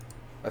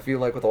I feel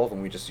like with all of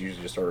them, we just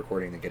usually just start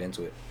recording and get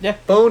into it. Yeah.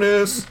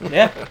 Bonus.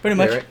 Yeah, pretty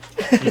much. Yeah,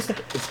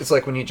 right? It's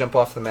like when you jump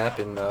off the map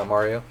in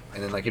Mario,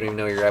 and then like you don't even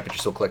know you're at, but you're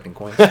still collecting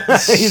coins. You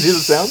do the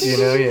sound? You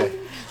know, yeah.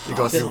 You're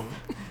going through.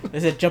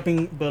 Is it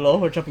jumping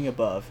below or jumping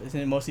above? Isn't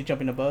it mostly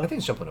jumping I above? think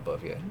it's jumping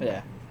above, yeah.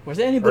 Yeah. Was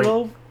there any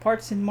below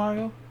parts in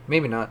Mario?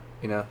 Maybe not.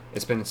 You know,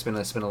 it's been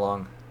a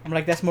long. I'm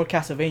like, that's more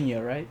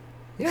Castlevania, right?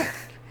 Yeah.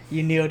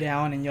 You kneel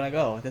down and you're like,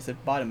 oh, there's a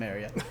bottom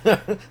area.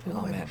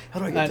 Oh man. How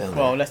do I get down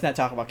Well, there? let's not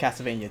talk about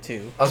Castlevania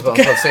 2. I was about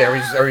to say,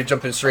 are we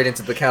jumping straight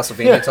into the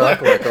Castlevania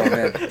talk? Like, oh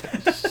man.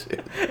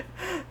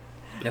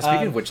 Now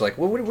speaking of which, like,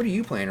 what are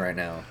you playing right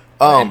now?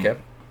 Kev?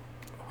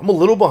 I'm a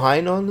little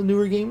behind on the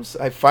newer games.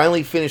 I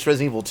finally finished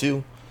Resident Evil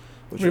 2,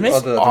 which Remake?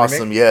 was Oh, the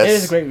awesome. remake? Yes, It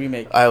is a great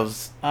remake.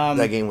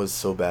 That game was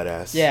so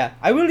badass. Yeah,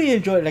 I really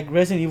enjoyed, like,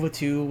 Resident Evil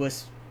 2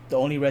 was the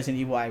only Resident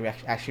Evil I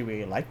actually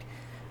really liked.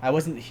 I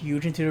wasn't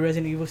huge into the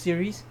Resident Evil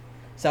series,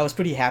 so I was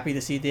pretty happy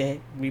to see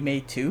they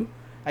remade 2.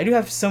 I do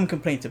have some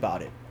complaints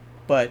about it,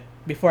 but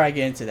before I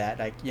get into that,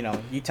 like, you know,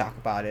 you talk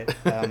about it.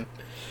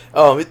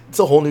 It's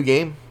a whole new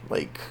game.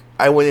 Like,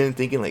 I went in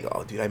thinking like,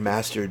 oh, dude, I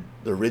mastered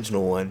the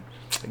original one.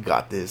 I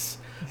got this.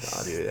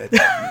 Oh, dude,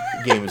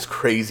 that game is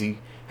crazy.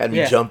 Had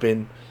me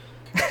jumping.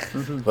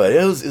 But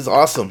it was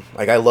awesome.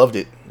 Like, I loved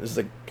it. It was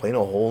like playing a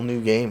whole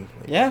new game.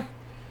 Like,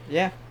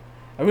 Yeah.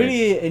 I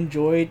really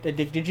enjoyed.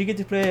 Did you get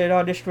to play it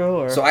on distro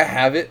or? So I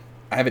have it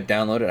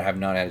downloaded. I have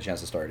not had a chance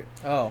to start it.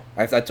 Oh.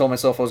 I told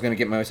myself I was going to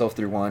get myself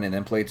through 1 and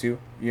then play 2,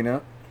 you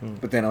know?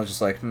 But then I was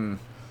just like,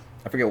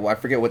 I forget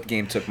what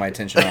game took my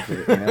attention off of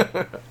it, you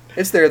know?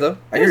 It's there, though.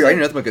 I hear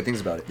nothing but good things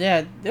about it.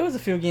 Yeah, there was a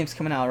few games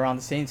coming out around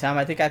the same time.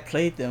 I think I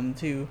played them,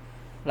 too.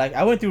 Like,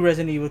 I went through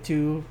Resident Evil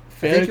 2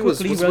 fairly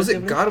quickly. Was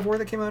it God of War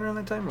that came out around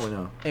that time, or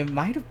no? It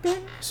might have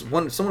been.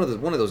 One of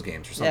those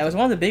games or something. Yeah, it was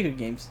one of the bigger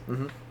games.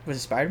 Mm-hmm. Was it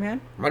Spider-Man?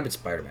 Might have been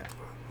Spider-Man.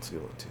 That's a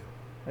good one, too.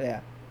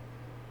 Yeah.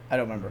 I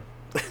don't remember.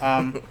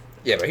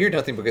 Yeah, but I hear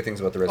nothing but good things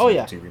about the Resident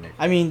Evil 2 remake.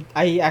 I mean,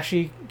 I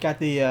actually got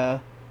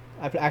the...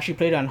 I actually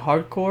played on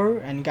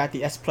hardcore and got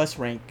the S plus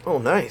rank. Oh,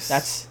 nice.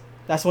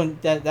 That's when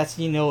that's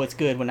you know it's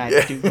good when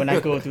I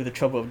go through the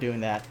trouble of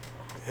doing that.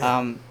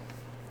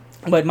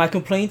 But my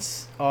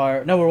complaints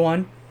are, number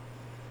one,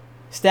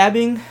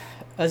 stabbing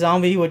a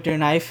zombie with your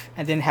knife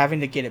and then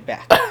having to get it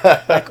back.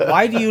 Like,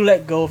 why do you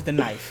let go of the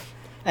knife?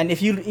 And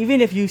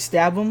even if you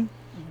stab them,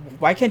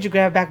 why can't you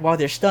grab it back while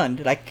they're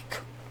stunned? Like,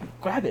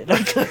 grab it.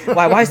 Like,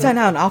 why is that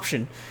not an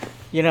option?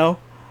 You know.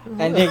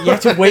 And then you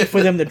have to wait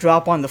for them to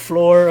drop on the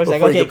floor. It's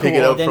like, Before you okay, can pick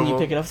it cool. up Then from you them.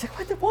 pick it up.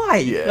 It's like, why?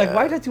 Yeah. Like,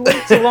 why did you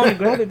wait so long to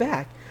grab it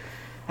back?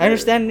 I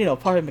understand, you know,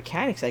 part of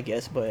mechanics, I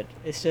guess, but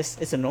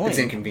it's annoying. It's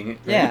inconvenient.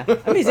 Yeah,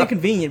 I mean, it's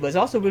inconvenient, but it's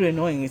also really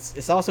annoying.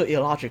 It's also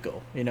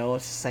illogical, you know.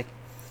 It's just like,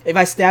 if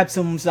I stab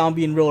some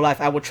zombie in real life,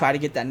 I would try to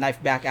get that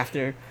knife back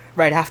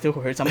right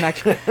afterwards. I'm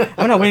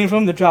not waiting for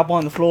him to drop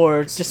on the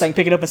floor, just like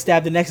pick it up and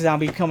stab the next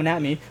zombie coming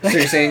at me. So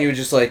you're saying you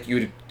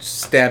would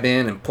stab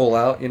in and pull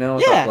out, you know,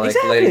 Yeah, like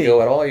exactly. let it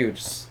go at all? You would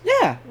just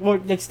Yeah,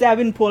 well, like stab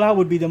and pull out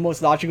would be the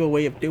most logical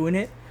way of doing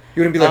it.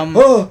 you wouldn't be like,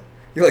 oh,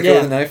 you like go yeah.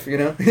 with a knife, you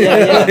know?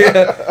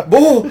 Yeah.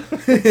 Boo!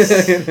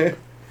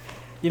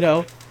 You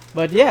know,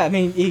 but yeah, I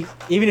mean,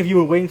 even if you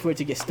were waiting for it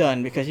to get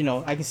stunned, because, you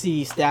know, I can see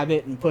you stab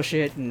it and push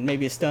it and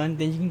maybe it's stunned,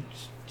 then you can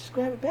just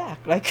grab it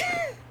back. Like,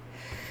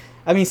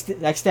 I mean,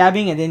 like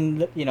stabbing and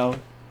then, you know,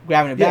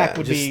 grabbing it back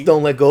would just be...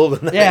 don't let go of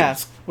the knife. Yeah,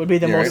 would be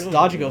the Yeah, most right.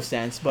 logical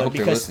sense, I but hope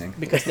they're listening.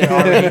 because they're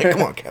already...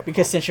 Come on, Cap.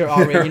 Because since you're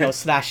already, you know,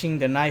 slashing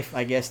the knife,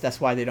 I guess that's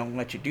why they don't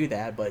let you do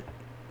that, but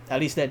at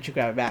least let you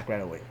grab it back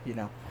right away, you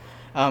know.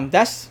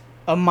 That's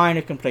a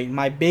minor complaint.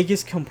 My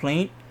biggest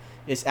complaint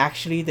is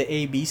actually the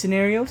A-B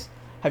scenarios.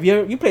 Have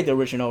you played the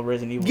original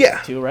Resident Evil Yeah.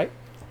 2, right?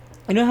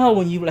 You know how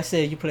when let's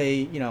say you play,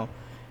 you know,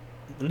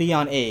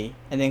 Leon A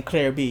and then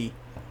Claire B,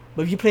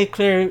 but if you play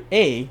Claire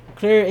A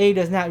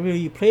does not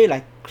really play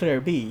like Claire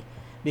B,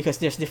 because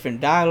there's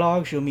different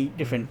dialogues. You'll meet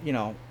different, you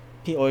know,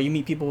 or you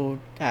meet people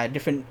at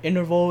different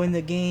interval in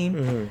the game,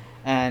 Mm-hmm.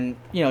 and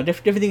you know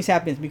different things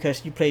happen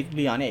because you played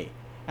Leon A,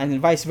 and then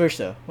vice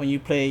versa. When you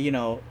play, you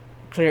know,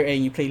 Claire A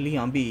and you play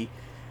Leon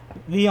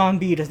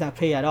B does not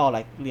play at all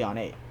like Leon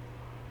A.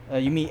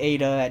 You meet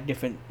Ada at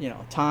different, you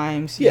know,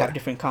 times. You Yeah. have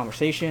different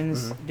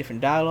conversations, different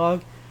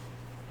dialogue.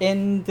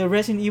 In the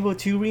Resident Evil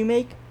 2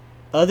 remake,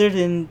 other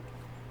than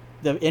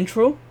the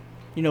intro,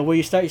 you know, where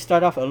you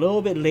start off a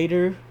little bit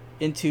later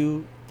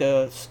into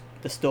the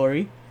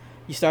story.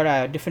 You start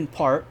at a different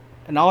part,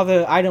 and all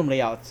the item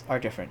layouts are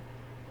different.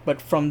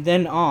 But from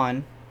then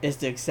on, it's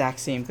the exact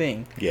same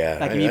thing. Yeah,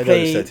 Like I if you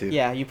noticed that too.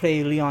 yeah, you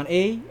play Leon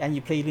A and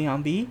you play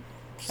Leon B,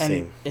 and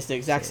Same. it's the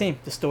exact same.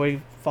 The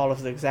story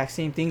follows the exact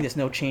same thing. There's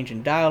no change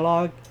in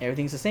dialogue.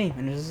 Everything's the same,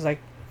 and it's just like,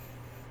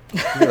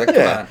 You're like, come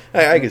Yeah,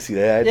 on. I can see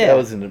that. Yeah. That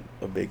wasn't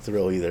a big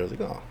thrill either. I was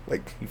like, oh,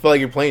 like you feel like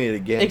you're playing it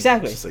again.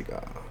 Exactly. It's just like,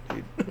 oh,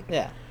 dude.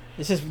 yeah,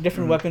 it's just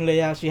different weapon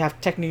layouts. You have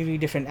technically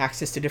different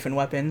access to different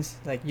weapons.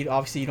 Like you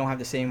don't have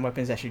the same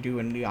weapons as you do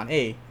in Leon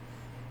A,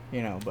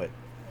 you know. But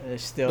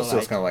It's still But still,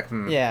 like it's kind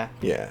of like, yeah.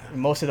 Yeah.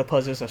 Most of the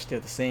puzzles are still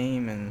the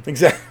same, and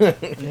Exactly.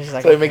 it's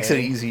like, So it makes it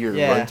okay. easier to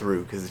Yeah. run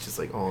through because it's just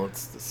like, oh,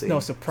 it's the same. no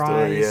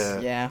surprise.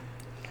 Story, Yeah.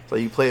 So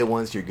you play it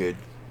once, you're good.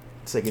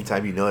 Second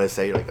time you notice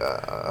that, you're like,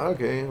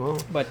 okay, well,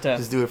 But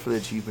just do it for the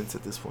achievements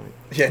at this point.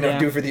 yeah, no, Yeah.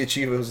 do it for the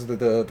achievements,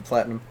 the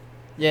platinum.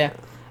 yeah,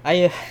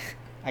 I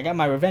got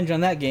my revenge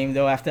on that game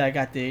though after I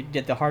did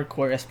the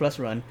hardcore S Plus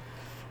run.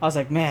 I was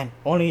like, man,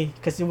 only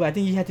because I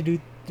think you had to do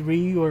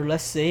 3 or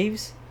less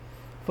saves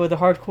for the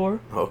hardcore.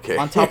 Okay.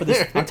 On top of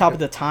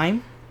the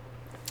time,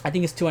 I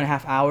think it's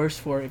 2.5 hours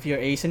for if you're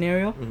A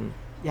scenario. hmm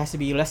It has to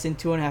be less than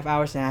 2.5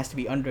 hours and it has to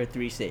be under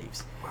 3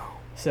 saves. Wow.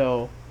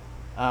 So,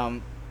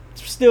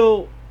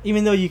 still,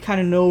 even though you kind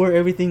of know where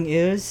everything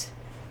is,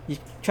 you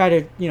try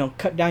to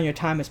cut down your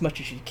time as much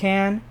as you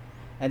can,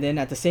 and then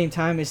at the same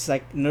time it's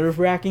like nerve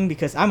wracking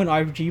because I'm an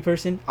RPG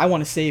person. I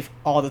want to save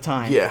all the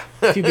time. Yeah.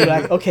 People be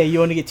like, okay,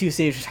 you only get 2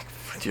 saves. It's like,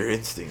 It's your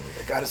instinct.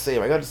 Like, I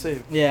gotta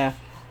save. yeah. And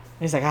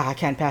it's like, I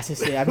can't pass this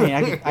save. I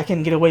mean, I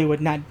can get away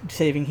with not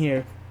saving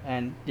here,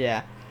 and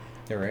yeah.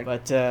 You're right.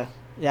 But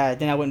yeah,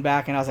 then I went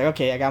back and I was like,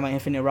 okay, I got my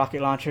infinite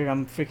rocket launcher.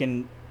 I'm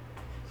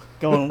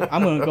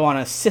gonna go on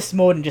assist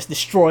mode and just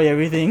destroy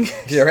everything.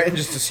 Yeah, right. And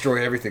just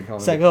destroy everything.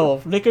 It's like,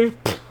 oh, liquor,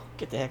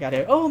 get the heck out of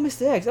here. Oh,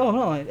 Mr. X. Oh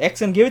no, X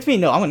gonna give it to me?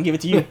 No, I'm gonna give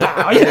it to you.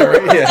 Pow. yeah,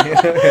 right. Yeah.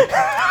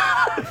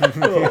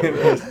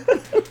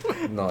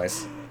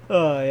 Nice.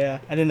 Oh yeah,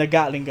 and then the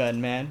Gatling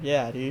gun, man.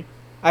 Yeah, dude.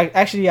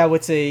 I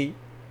would say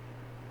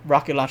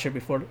rocket launcher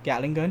before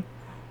Gatling gun.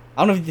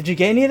 I don't know. Did you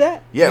get any of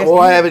that? Yeah, You guys well,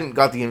 get I any? haven't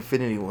got the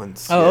Infinity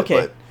ones. Oh, yet, okay.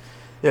 But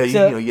yeah,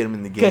 So- you get them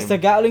in the game. Because the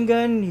Gatling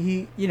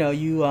gun,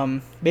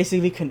 you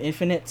basically can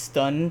infinite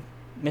stun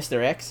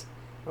Mr. X.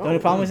 The only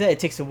problem is that it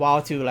takes a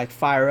while to like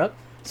fire up.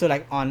 So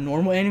like on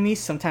normal enemies,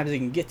 sometimes they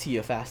can get to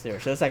you faster.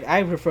 So it's like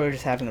I prefer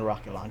just having the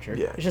rocket launcher.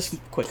 Yeah. It's just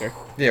quicker.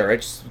 Yeah,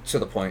 right. Just to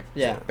the point.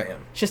 Yeah. Bam.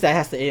 It's just that it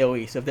has the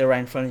AOE, so if they're right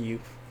in front of you.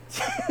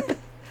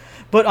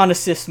 But on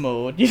assist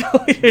mode,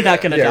 you're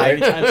not gonna Yeah, die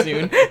right. anytime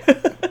soon.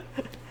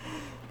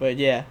 But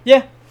yeah.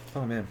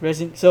 Oh man.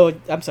 Resident. So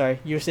I'm sorry,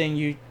 you were saying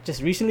you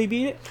just recently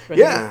beat it?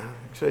 Yeah,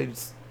 actually,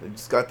 I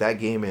just got that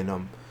game, and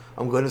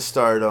I'm going to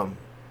start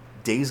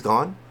Days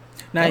Gone.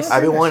 Nice. Oh,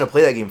 I've been nice. wanting to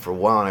play that game for a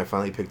while, and I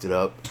finally picked it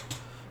up.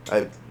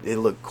 It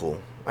looked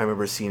cool. I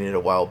remember seeing it a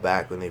while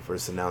back when they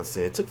first announced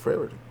it. It took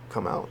forever to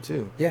come out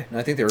too. Yeah, no,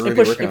 I think they were really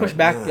It working pushed on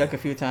back Yeah. like a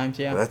few times.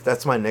 Yeah.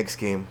 That's my next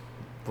game,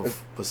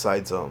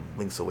 besides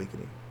Link's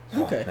Awakening. it.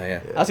 Okay. Oh,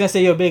 yeah. I was gonna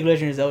say you're a big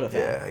Legend of Zelda fan.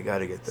 Yeah, I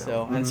gotta get that.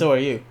 So one. and so are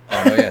you.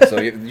 Oh no, yeah. So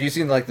you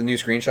seen like the new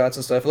screenshots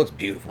and stuff? It looks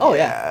beautiful. Oh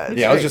yeah.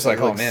 Yeah, I was just like,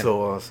 It oh, looks man.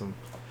 so awesome.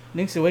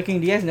 Link's Awakening.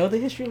 Do you guys know the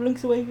history of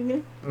Link's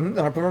Awakening? Mm-hmm.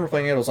 I remember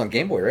playing it. It was on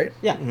Game Boy, right?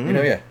 Yeah. Mhm. You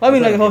know, yeah. Well, I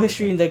mean, like thought the whole it was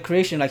history and the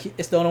creation. Like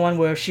it's the only one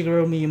where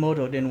Shigeru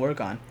Miyamoto didn't work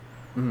on.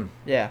 Mhm.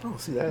 Yeah. Oh,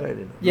 see that I didn't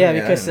know. Yeah, Yeah,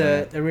 I because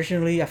didn't know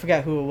originally I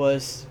forgot who it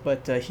was,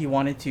 but he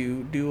wanted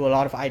to do a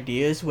lot of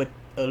ideas with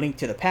A Link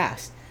to the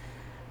Past,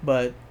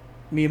 but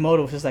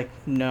Miyamoto was just like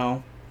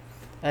no,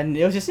 and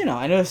it was just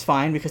I know it's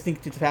fine because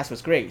Link to the Past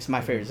was great. It's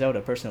my favorite Zelda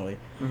personally,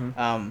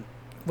 Mhm.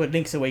 with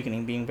Link's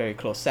Awakening being very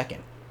close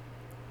second.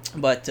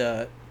 But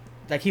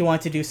like he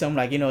wanted to do some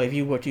like if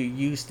you were to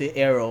use the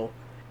arrow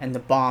and the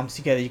bombs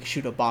together, you could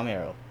shoot a bomb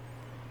arrow.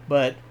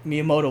 But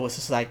Miyamoto was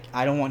just like,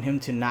 I don't want him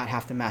to not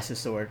have the Master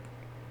Sword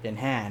in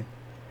hand.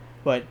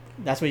 But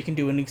that's what you can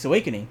do in Link's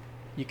Awakening.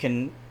 You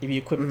can, if you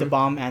equip the Mhm.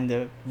 bomb and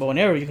the bow and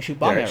arrow, you can shoot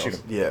bomb Yeah, arrows. shoot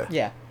 'em. Yeah.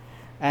 Yeah,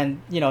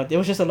 and there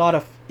was just a lot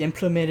of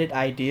implemented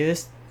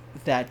ideas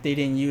that they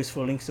didn't use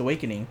for Link's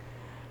Awakening.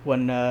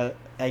 When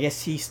I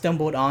guess he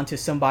stumbled onto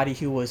somebody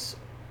who was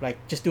like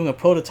just doing a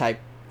prototype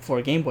for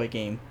a Game Boy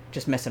game,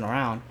 just messing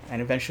around,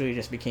 and eventually it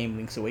just became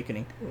Link's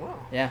Awakening. Wow.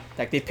 Yeah,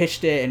 like they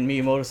pitched it, and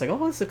Miyamoto's like,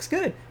 "Oh, this looks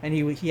good," and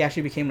he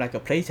actually became like a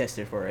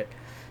playtester for it.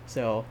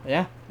 So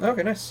yeah,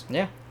 Okay, nice.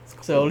 yeah.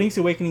 So Link's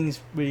Awakening is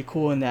really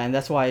cool in that, and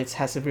that's why it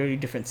has a very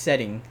different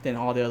setting than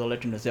all the other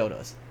Legend of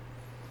Zeldas.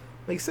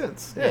 Makes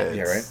sense. Yeah. Yeah,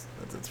 Yeah, it's-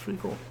 That's pretty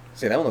cool.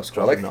 See, that one looks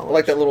cool. I Drop like, of I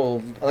like that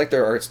knowledge. little. I like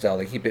their art style.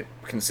 They keep it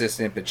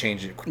consistent, but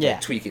change it, Yeah.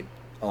 tweak it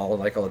all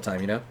the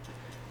time. Yeah.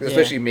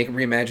 Especially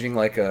reimagining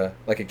like a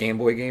Game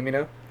Boy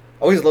game.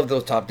 Always love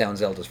those top-down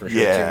Zeldas for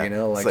sure. Yeah. Too,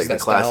 like, it's like the that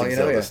classic style,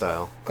 Zelda yeah.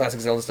 style. Classic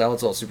Zelda style.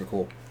 It's all super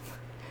cool.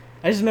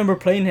 I just remember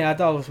playing it. I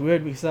thought it was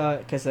weird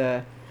because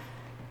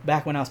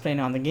back when I was playing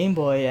it on the Game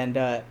Boy, and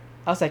I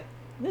was like,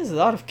 "There's a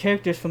lot of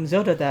characters from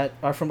Zelda that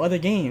are from other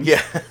games."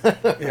 Yeah.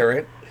 Yeah,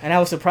 right. And I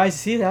was surprised to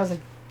see that. I was like,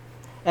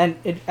 and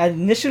it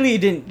initially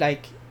it didn't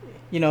like,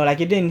 it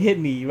didn't hit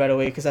me right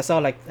away because I saw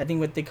like I think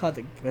what they called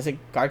was it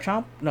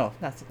Garchomp? No,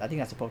 I think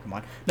that's a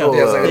Pokemon. No, Oh,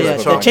 yeah, it's like- yeah,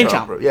 it's the like Chain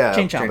Chomp, Chomp. yeah,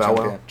 Chain Chomp. Bow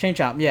Wow. yeah. Chain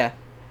Chomp, yeah.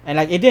 And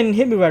like it didn't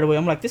hit me right away.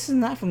 I'm like, this is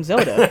not from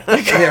Zelda.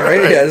 Yeah,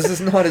 right. Yeah, this is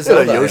not a Is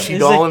there a Zelda. Yoshi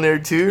It's doll like- in there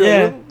too?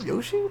 Yeah.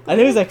 Yoshi? I think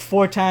it was like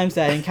 4 times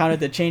that I encountered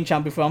the Chain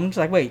Chomp before. I'm just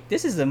like, wait,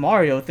 this is the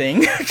Mario thing.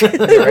 What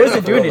is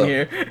it doing in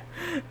here?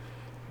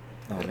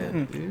 Oh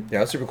man. Hmm. Yeah,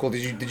 that's super cool.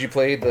 Did you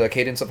play the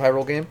Cadence of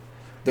Hyrule game?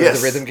 The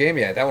Yes. rhythm game?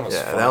 Yeah, that one was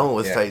Yeah, fun. that one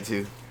was Yeah. tight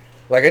too.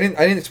 Like I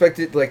didn't expect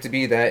it like to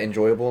be that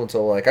enjoyable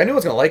until like I knew I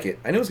was gonna like it.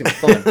 I knew it was gonna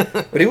be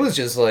fun, but it was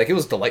just like it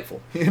was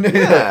delightful.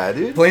 Yeah,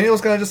 dude. Playing it was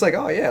kind of just like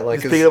oh yeah,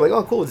 like Just pick it up like,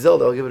 oh cool, it's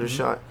Zelda. I'll give it a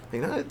shot.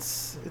 Like, no,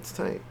 it's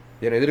tight.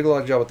 yeah, they did a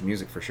good job with the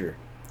music for sure.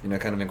 You know,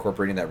 kind of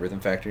incorporating that rhythm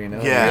factor. You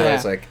know, Yeah. You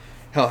realize, like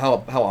how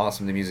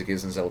awesome the music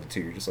is in Zelda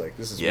 2. You're just like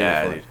this is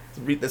Yeah, really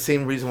fun. dude. The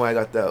same reason why I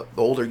got the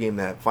older game,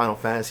 that Final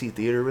Fantasy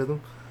theater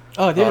rhythm.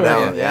 Oh, they Oh, were that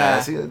yeah. one, Yeah,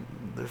 see,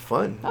 they're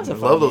fun. That was I a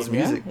fun love those game,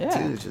 yeah. music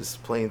Yeah. too.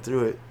 Just playing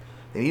through it.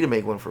 They need to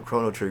make one for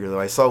Chrono Trigger though.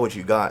 I saw what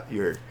you got.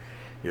 Your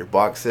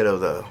box set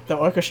of the. The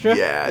orchestra.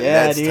 Yeah,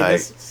 yeah, that's dude, tight.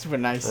 that's super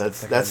nice.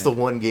 That's the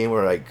one game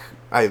where like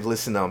I've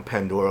listened on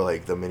Pandora,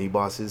 like the mini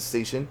bosses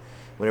station.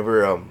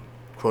 Whenever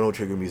Chrono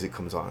Trigger music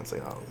comes on, it's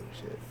like oh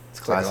shit, it's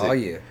classic. Like, oh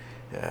yeah.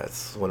 Yeah,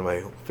 it's one of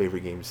my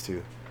favorite games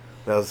too.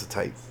 That was a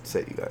tight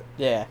set you got.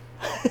 Yeah.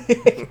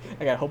 I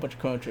got a whole bunch of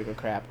Chrono Trigger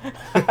crap.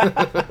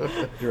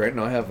 You're right.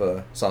 No, I have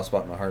a soft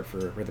spot in my heart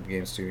for rhythm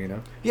games too. You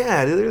know.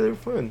 Yeah, they're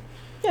fun.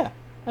 Yeah.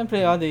 I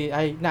play all the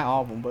not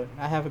all of them, but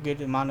I have a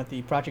good amount of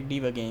the Project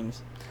Diva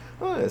games.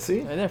 Oh yeah, see.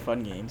 They're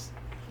fun games.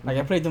 Like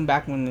I played them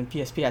back when the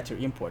PSP had to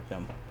import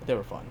them, but they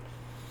were fun.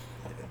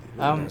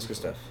 That's good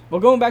stuff.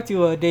 Well, going back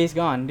to Days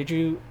Gone,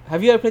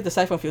 have you ever played the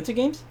Siphon Filter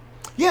games?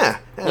 Yeah,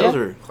 Yeah. those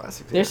are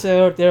classics. There's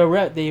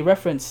they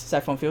reference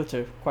Siphon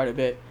Filter quite a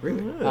bit.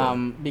 Really?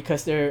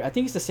 Because I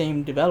think it's the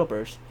same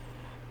developers,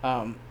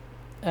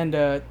 and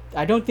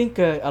I don't think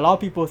a lot of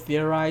people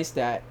theorize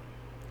that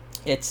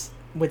it's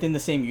within the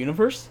same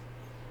universe.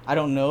 I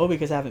don't know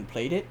because I haven't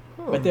played it,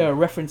 but there are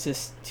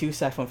references to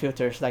Siphon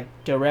Filters, like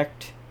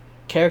direct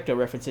character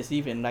references,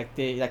 even like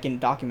in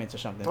documents or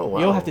something. Oh, wow.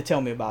 You'll have to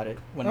tell me about it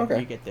whenever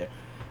Okay. you get there.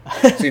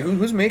 See,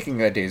 who's making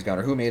Days Gone,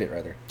 or who made it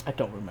rather? I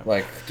don't remember.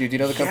 Like, do you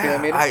know the company that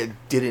made it? I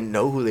didn't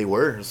know who they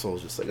were, so I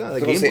was just like, oh, the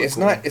So game say,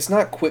 looks it's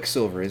not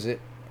Quicksilver, is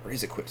it? Or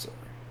is it Quicksilver?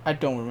 I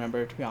don't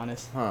remember, to be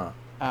honest. Huh.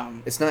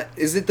 Um, It's not.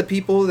 Is it the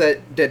people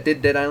that did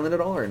Dead Island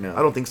at all, or no? I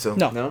don't think so.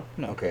 No. No.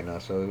 No. Okay, no.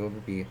 So it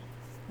would be.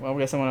 well,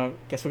 guess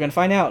we're gonna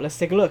find out. Let's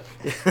take a look.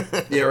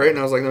 Yeah, right. And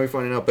I was like, no, we're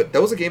finding out. But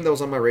that was a game that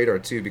was on my radar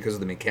too because of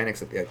the mechanics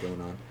that they had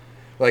going on,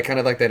 like kind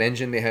of like that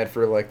engine they had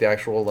for like the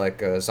actual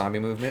like zombie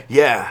movement,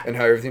 Yeah. and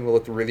how everything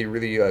looked really,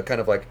 really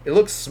kind of like it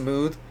looked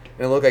smooth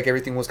and it looked like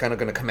everything was kind of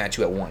going to come at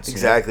you at once. you know?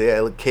 Exactly. Yeah,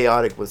 it looked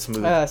chaotic but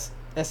smooth.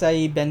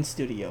 SIE Ben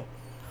Studio.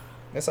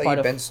 That's part like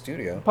of- Ben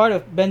Studio. Part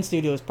of Ben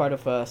Studio is part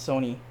of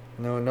Sony.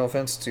 No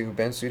offense to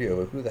Ben Studio,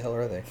 but who the hell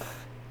are they?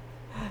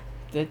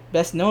 They're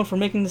best known for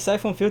making the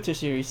Siphon Filter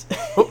series.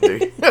 Oh, there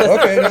you-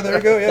 Okay, no, there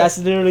we go. Yeah. That's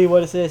literally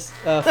what it says.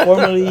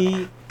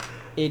 Formerly,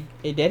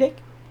 Eidetic,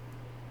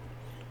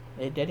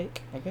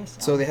 I guess.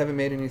 So they haven't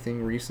made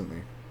anything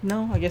recently.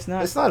 No, I guess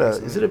not. It's not a.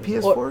 Is it a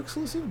PS4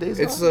 exclusive? Days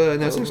It's, Gone?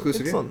 no, it's an Oh,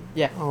 exclusive it's game. on-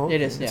 Yeah, Oh, it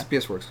okay. is. Yeah. It's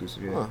PS4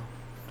 exclusive. Yeah.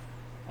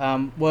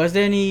 Huh. Was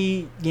there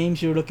any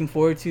games you were looking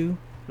forward to,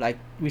 like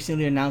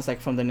recently announced,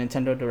 like from the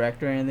Nintendo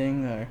Direct or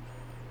anything? Or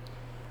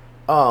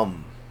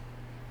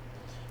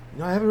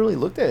I haven't really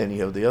looked at any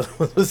of the other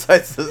ones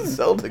besides the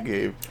Zelda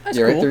game. that's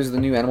Yeah, cool. right. There's the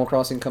new Animal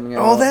Crossing coming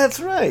out. Oh, that's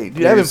right.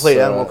 Dude, I haven't There's, played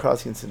Animal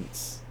Crossing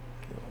since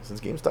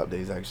GameStop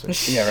days, actually.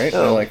 Yeah, right.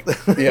 Oh. Like,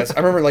 yes, I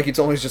remember. Like, it's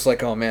always just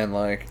like, oh man,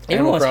 like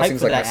Animal Everyone's hyped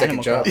Crossing's for like my that second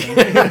Animal job. Crossing.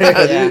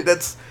 yeah, Yeah. dude,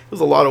 it was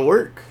a lot of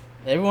work.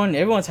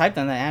 Everyone's hyped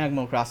on that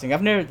Animal Crossing.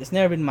 It's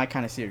never been my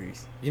kind of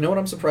series. You know what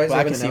I'm surprised Well,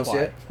 I I can haven't see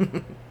announced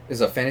yet?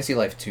 Is a Fantasy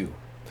Life 2.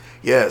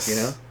 Yes. You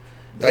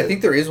know, I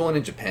think there is one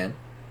in Japan.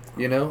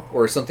 You know,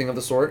 or something of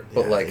the sort.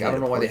 But Yeah, like, they I don't need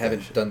know to why they port that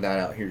haven't shit. done that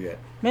out here yet.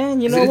 Man,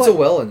 you 'Cause know it's what? so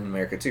well in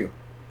America too.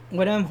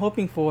 What I'm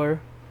hoping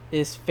for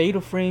is Fatal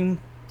Frame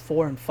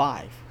 4 and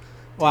 5.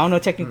 Well, I don't know.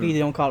 Technically, they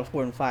don't call it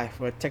 4 and 5,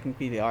 but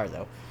technically they are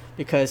though,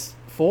 because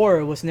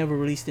 4 was never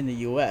released in the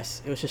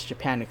U.S. It was just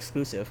Japan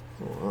exclusive,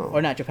 Wow.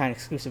 or not Japan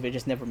exclusive. It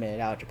just never made it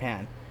out of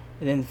Japan.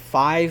 And then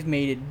 5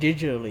 made it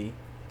digitally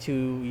to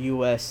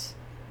U.S.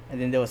 And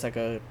then there was like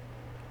a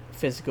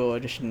physical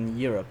edition in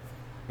Europe.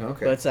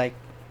 Okay. But it's like,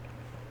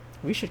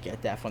 we should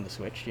get that from the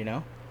Switch, you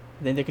know.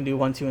 Then they can do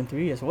 1, 2, and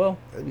 3 as well.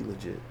 That'd be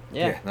legit.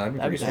 Yeah, no, that'd be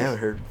that'd pretty I nice. haven't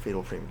heard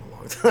Fatal Frame in a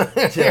long time.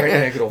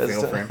 Yeah, good old That's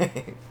Fatal the-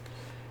 Frame.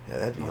 Yeah,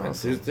 that'd be Oh, man,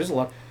 awesome. there's a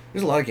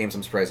lot of games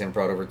I'm surprised they haven't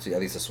brought over to at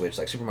least the Switch,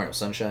 like Super Mario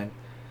Sunshine.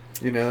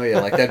 You know, yeah,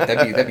 like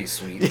that'd be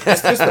sweet.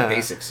 Just the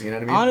basics, you know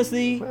what I mean?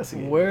 Honestly, Classic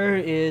game. where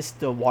is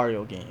the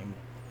Wario game?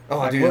 Oh,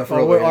 Like, dude, where, I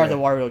forgot where about are that.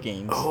 the Wario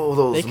games? Oh, They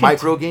those can-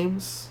 micro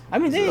games? I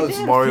mean, they Those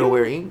had a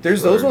MarioWare few. Inc.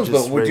 There's Or those ones, but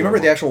just do you remember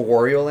the regular actual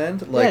Wario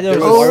Land? Like, Yeah, there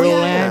was Oh, Wario yeah.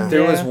 Land.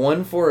 There yeah. was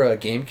one for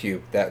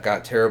GameCube that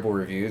got terrible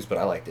reviews, but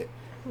I liked it.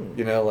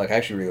 You know, like I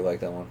actually really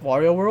liked that one.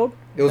 Wario World.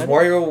 It was That-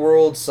 Wario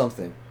World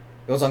something.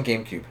 It was on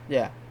GameCube.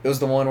 Yeah. It was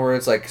the one where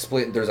it's like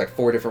split. There's like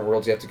 4 different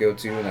worlds you have to go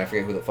to, and I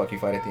forget who the fuck you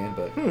fight at the end.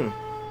 But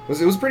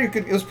it was pretty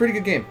good. It was a pretty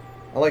good game.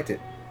 I liked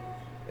it.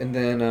 And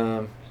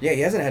then yeah,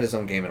 he hasn't had his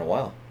own game in a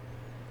while.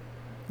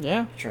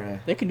 Yeah. Trying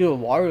to. They could do a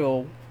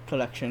Wario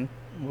collection.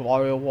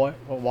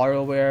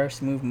 WarioWare,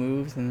 Smooth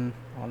Moves, and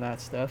all that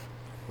stuff.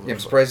 Yeah, I'm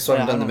surprised he still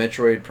hasn't Yeah, done I the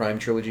Metroid Prime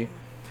trilogy.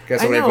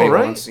 That's I what know, everybody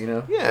right? wants, you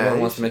know. Yeah, Everyone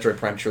you wants the Metroid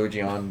Prime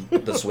trilogy on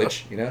the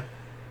Switch, you know.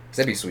 'Cause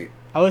that'd be sweet.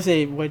 I would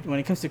say when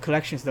it comes to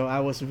collections, though, I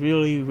was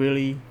really,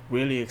 really,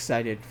 really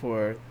excited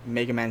for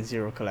Mega Man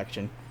Zero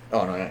collection.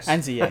 Oh, no, nice.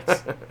 And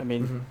ZX. I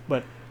mean,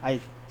 but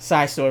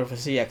side story for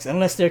ZX.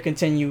 Unless they're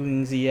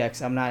continuing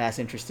ZX, I'm not as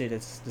interested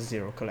as the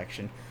Zero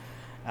collection.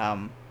 I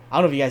don't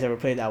know if you guys ever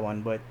played that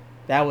one, but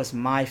that was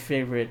my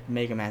favorite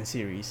Mega Man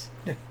series.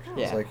 Yeah.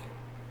 Yeah. It's like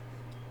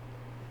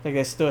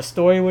the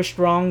story was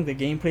strong, the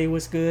gameplay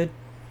was good,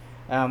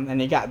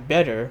 and it got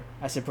better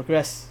as it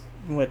progressed,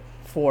 with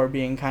 4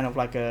 being kind of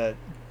like a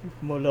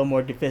little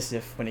more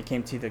divisive when it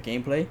came to the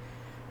gameplay.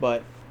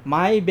 But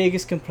my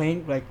biggest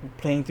complaint, like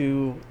playing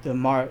through the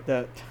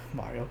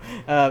Mario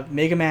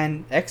Mega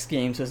Man X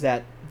games, was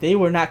that they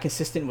were not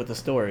consistent with the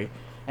story,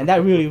 and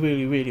that really,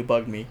 really, really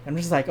bugged me. I'm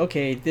just like,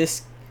 okay,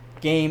 this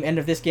end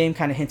of this game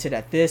kind of hinted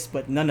at this,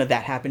 but none of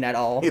that happened at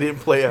all. It didn't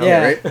play out,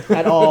 yeah, right?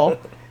 at all.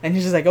 And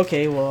he's just like,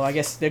 okay, well, I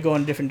guess they're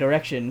going a different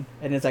direction.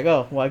 And it's like,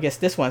 oh, well, I guess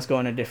this one's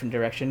going a different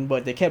direction.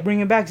 But they kept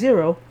bringing back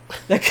Zero.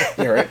 Like,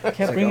 yeah, right.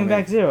 kept bringing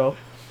back Zero.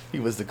 He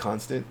was the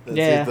constant. That's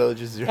Yeah. it, though,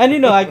 just Zero.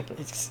 And,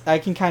 I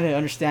can kind of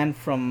understand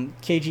from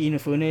Keiji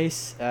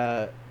Inafune's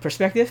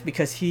perspective,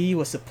 because he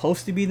was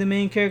supposed to be the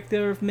main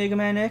character of Mega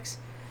Man X,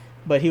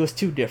 but he was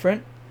too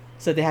different.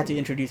 So they had to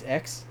introduce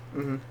X.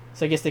 Mm-hmm.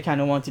 So I guess they kind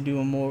of want to do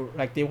a more,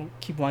 like, they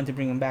keep wanting to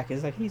bring him back.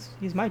 It's like,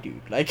 he's my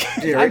dude. Like,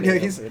 Yeah, right. Yeah,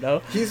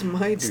 he's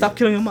my dude. Stop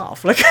killing him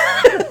off. Like,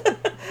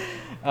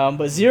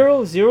 but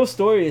Zero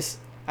story is,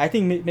 I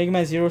think Mega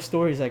Man Zero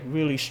story is like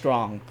really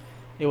strong.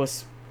 It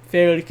was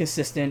fairly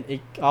consistent.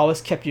 It always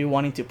kept you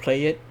wanting to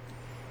play it,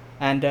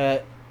 and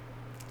it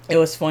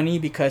was funny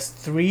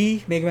because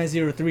Mega Man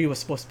Zero 3 was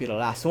supposed to be the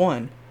last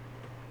one,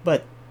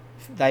 but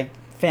like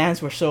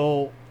fans were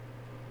so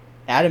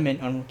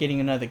adamant on getting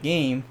another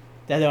game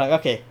that they're like,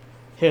 okay,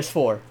 here's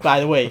 4. By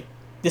the way,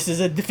 this is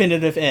a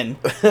definitive end,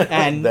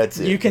 and That's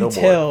it. you can No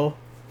tell,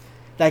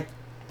 like,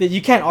 that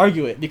you can't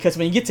argue it, because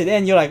when you get to the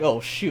end, you're like,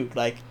 oh shoot,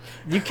 like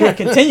you can't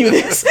continue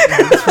this.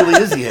 This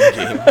really is the end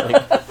game.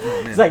 Like,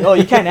 It's like, oh,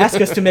 you can't ask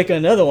us to make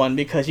another one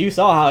because you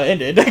saw how it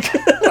ended.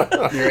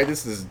 You're right.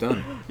 This is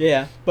done.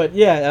 Yeah, but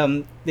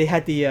yeah, they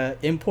had the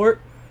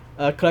import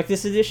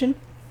collector's edition,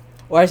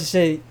 or I should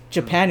say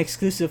Japan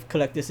exclusive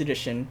collector's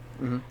edition.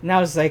 Mm-hmm.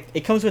 Now it's like,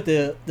 it comes with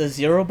the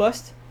Zero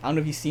bust. I don't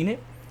know if you've seen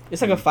it.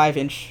 It's like a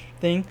 5-inch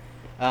thing,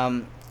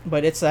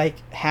 but it's like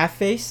half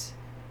face.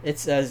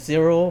 It's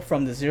Zero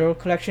from the Zero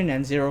collection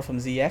and Zero from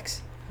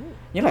ZX.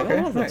 You're like, Okay,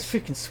 oh, that's nice.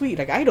 freaking sweet.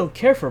 Like, I don't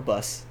care for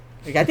busts.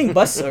 Like, I think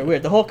busts are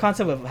weird. The whole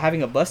concept of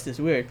having a bust is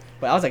weird.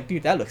 But I was like,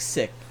 dude, that looks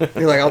sick.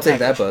 You're like, I'll take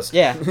that bus.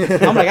 Yeah.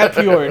 I'm like, I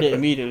pre-ordered it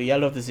immediately. I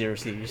love the Zero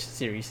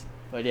series.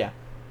 But yeah.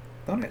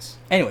 Oh, nice.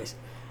 Anyways,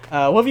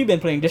 what have you been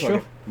playing, Distro?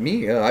 Okay.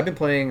 Me, I've been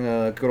playing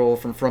good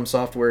old from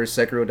Software's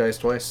Sekiro Dice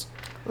Twice.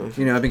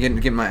 You know, I've been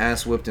getting my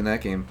ass whipped in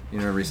that game, you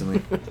know,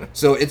 recently.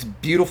 So it's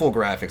beautiful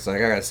graphics. Like,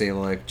 I gotta say,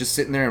 like, just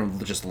sitting there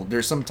and just,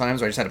 there's some times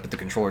where I just had to put the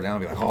controller down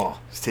and be like, oh,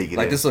 just take it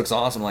like, in. this looks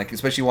awesome. Like,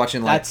 especially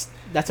watching, like...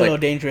 That's a like, little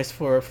dangerous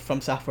for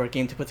From Software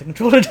game to put the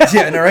controller down.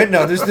 Yeah, no, right?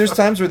 No, there's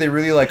times where they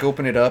really, like,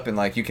 open it up and,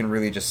 like, you can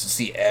really just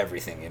see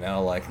everything, you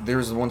know? Like, there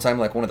was one time,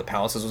 like, one of the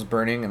palaces was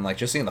burning and, like,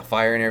 just seeing the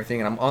fire and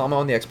everything. And I'm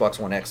on the Xbox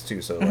One X,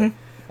 too, so, like,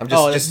 I'm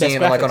just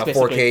seeing it, like, on a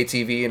 4K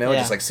TV, you know? Yeah.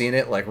 Just, like, seeing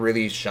it, like,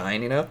 really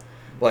shine, you know?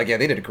 Like, yeah,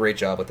 they did a great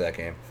job with that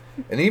game.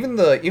 And even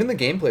the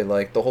gameplay,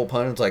 like, the whole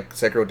pun is, like,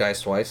 Sekiro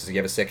dies twice, is you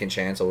have a second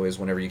chance always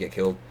whenever you get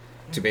killed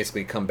to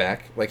basically come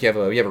back. Like, you have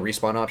a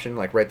respawn option,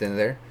 like, right then and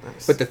there.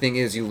 Nice. But the thing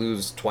is, you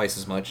lose twice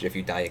as much if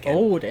you die again.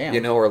 Oh, damn.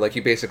 You know, or, like,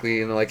 you basically,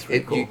 you know, like,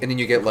 cool. and then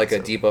you get, like,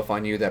 a debuff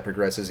on you that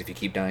progresses if you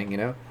keep dying, you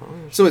know?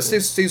 So it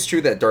stays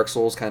true that Dark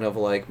Souls kind of,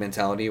 like,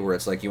 mentality where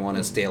it's, like, you want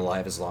to stay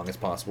alive as long as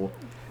possible.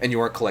 And you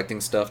are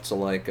collecting stuff to,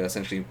 like,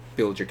 essentially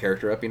build your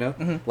character up, you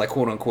know? Like,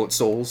 quote-unquote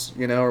souls,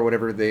 you know, or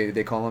whatever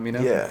they call them, you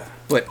know? Yeah.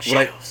 But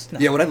Shadows.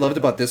 No. what I loved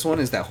about this one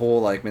is that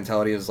whole, like,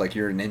 mentality is, like,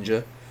 you're a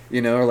ninja,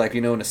 you know, or, like, you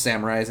know, and the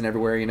samurais and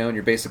everywhere, you know, and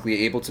you're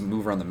basically able to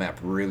move around the map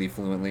really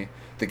fluently.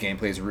 The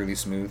gameplay is really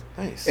smooth.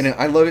 Nice. And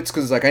I love it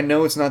because, like, I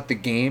know it's not the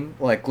game,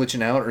 like,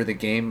 glitching out or the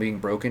game being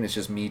broken. It's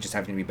just me just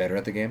having to be better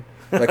at the game.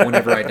 Like,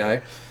 whenever I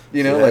die.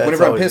 You know, Yeah, like, that's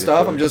whenever I'm always pissed good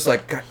off, for I'm you. just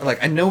like, God,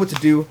 like, I know what to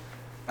do.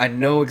 I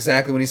know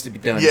exactly what needs to be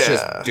done. It's Yeah.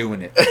 just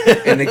doing it.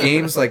 And the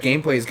game's, like,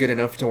 gameplay is good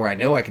enough to where I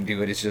know I can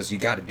do it. It's just, you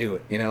got to do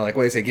it. You know, like,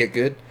 what they say, get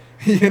good.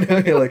 You know,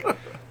 you're like,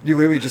 you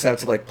literally just have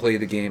to, like, play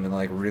the game and,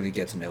 like, really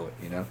get to know it,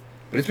 you know?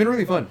 But it's been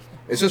really fun.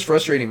 It's just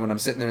frustrating when I'm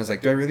sitting there and it's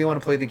like, do I really want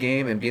to play the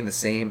game and be in the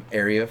same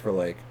area for,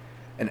 like,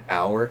 an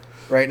hour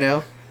right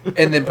now?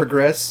 And then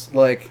progress,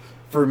 like,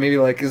 for maybe,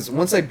 like, because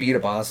once I beat a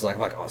boss, like,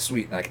 I'm like, oh,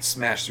 sweet, and I can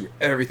smash through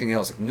everything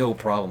else, like, no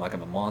problem, like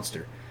I'm a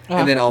monster.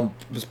 And then I'll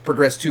just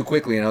progress too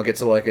quickly and I'll get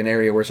to, like, an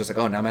area where it's just like,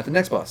 oh, now I'm at the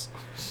next boss.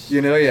 You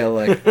know, yeah,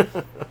 like,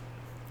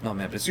 oh,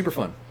 man, but it's super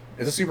fun.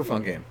 It's a super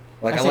fun game.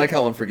 Like, I like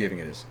how unforgiving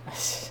it is.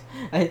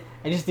 I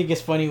just think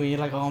it's funny when you're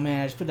like, oh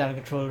man, I just put down a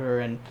controller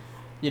and,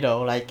 you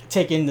know, like,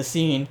 take in the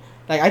scene.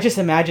 Like, I just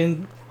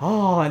imagine,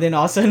 oh, and then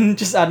all of a sudden,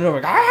 just out of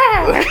nowhere,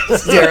 ah!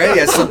 Yeah, right?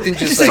 Yeah, something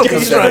just, like, Something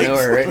comes out of strikes.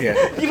 nowhere, right?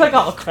 Yeah. You're like,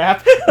 oh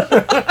crap.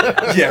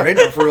 Yeah, right?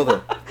 No, for real,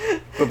 though.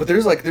 But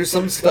there's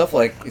some stuff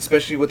like,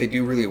 especially what they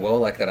do really well,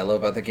 like that I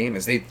love about the game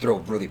is they throw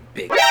really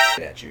big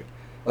at you.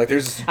 Like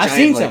there's this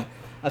giant,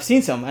 I've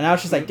seen some, and I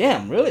was just like,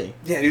 damn, really?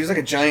 Yeah, there's like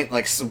a giant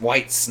like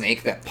white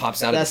snake that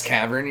pops out of this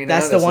cavern. You know,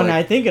 that's the one like,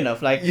 I'm thinking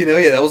of. Like, you know,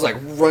 yeah, that was like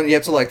run. You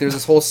have to like there's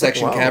this whole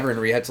section Wow. cavern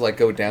where you had to like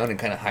go down and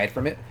kind of hide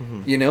from it.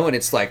 You know, and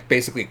it's like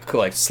basically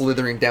like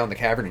slithering down the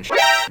cavern and shit.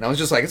 And I was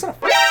just like, it's not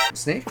a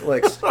snake.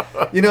 Like,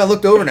 you know, I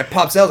looked over and it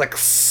pops out. I was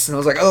like, and I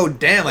was like, oh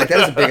damn, like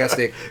that is a big ass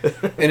snake.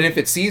 And if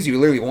it sees you,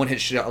 literally one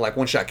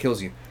shot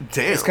kills you.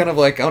 Damn. It's kind of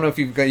like I don't know if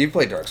you've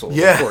played Dark Souls,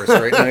 Yeah. of course,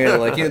 right? No, yeah,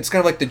 like it's kind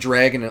of like the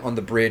dragon on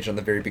the bridge on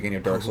the very beginning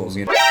of Dark Souls.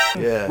 You know?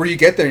 Yeah. Where you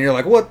get there and you're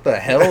like, what the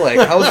hell? Like,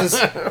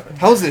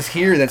 how's this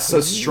here? That's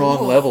so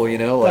strong level, you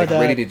know, like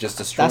ready to just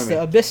destroy that's me.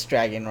 the Abyss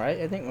Dragon, right?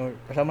 I think, or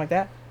something like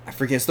that. I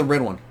forget. It's the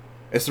red one.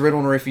 It's the red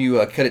one where if you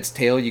cut its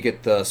tail, you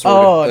get the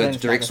sword, then the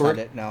Drake it's sword,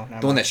 not No,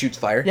 the one that shoots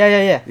fire.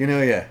 Yeah. You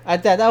know, yeah.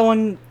 That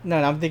one. No,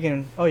 I'm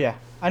thinking. Oh yeah,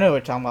 I know what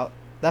you're talking about.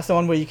 That's the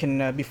one where you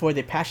can before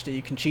they patched it,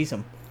 you can cheese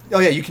them. Oh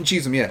yeah, you can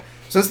cheese them. Yeah.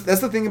 So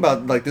that's the thing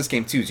about like this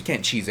game too is you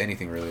can't cheese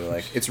anything really.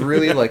 Like it's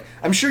really like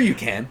I'm sure you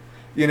can,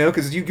 you know,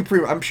 because you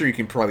can. I'm sure you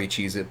can probably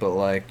cheese it, but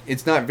like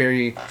it's not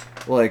very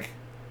like.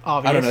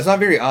 Obvious. I don't know. It's not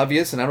very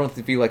obvious, and I don't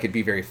feel like it'd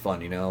be very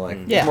fun. You know, like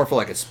Yeah. it's more for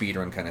like a speed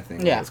run kind of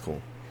thing. Yeah. That's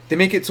cool. They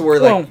make it to where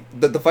like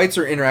the fights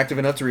are interactive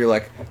enough to where you're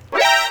like,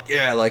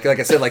 yeah, like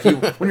I said, like you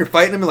when you're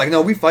fighting them, you're like,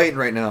 no, we fighting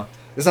right now.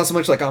 It's not so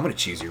much like, oh, I'm gonna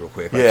cheese you real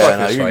quick. Like, Yeah, fuck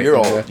no, this fight. you're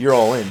all in.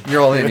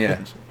 You're all in,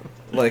 yeah.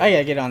 Like, I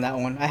gotta get on that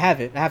one. I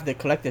have it. I have the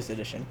collector's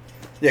edition.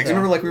 yeah, because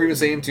remember, like we were even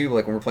saying too,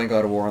 like when we're playing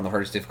God of War on the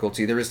hardest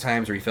difficulty, there was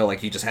times where you felt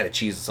like you just had to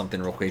cheese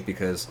something real quick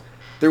because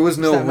there was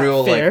no Is that not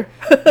real fair?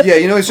 like, yeah,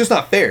 you know, it's just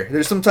not fair.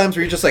 There's some times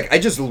where you're just like, I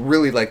just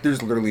really like,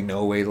 there's literally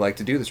no way like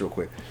to do this real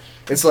quick.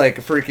 It's like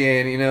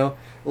freaking, you know,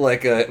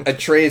 like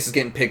Atreus is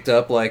getting picked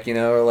up, like you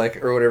know, or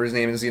whatever his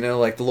name is, you know,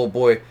 like the little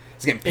boy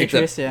is getting picked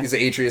Atreus, up. yeah. He's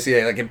Atreus,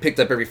 yeah, like getting picked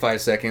up every 5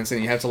 seconds,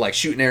 and you have to like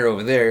shoot an arrow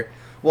over there.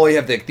 Well, you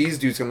have these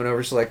dudes coming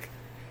over, so like.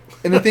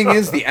 And the thing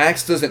is, the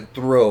axe doesn't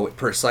throw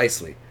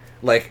precisely.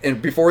 Like,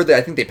 and before that,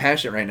 I think they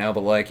patched it right now,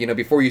 but like, you know,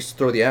 before you used to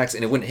throw the axe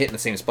and it wouldn't hit in the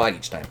same spot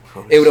each time.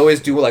 It would always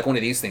do like one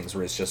of these things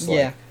where it's just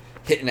like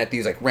hitting at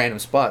these like random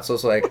spots. So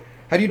it's like,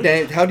 how do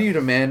you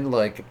demand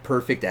like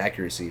perfect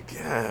accuracy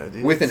Yeah,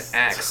 dude. with an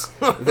axe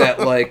that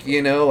like,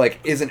 you know, like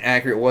isn't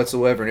accurate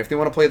whatsoever? And if they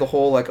want to play the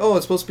whole like, oh,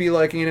 it's supposed to be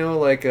like, you know,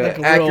 like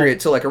accurate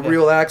to like a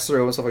real axe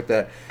throw and stuff like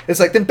that, it's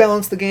like then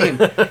balance the game.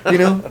 You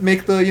know,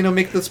 make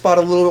the spot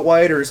a little bit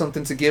wider or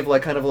something to give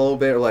like kind of a little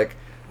bit or like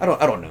I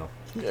don't know.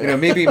 You know,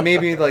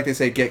 maybe like they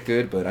say get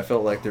good, but I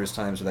felt like there was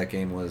times where that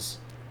game was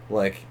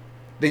like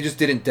they just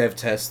didn't dev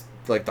test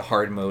like the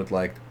hard mode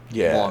like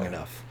long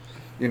enough.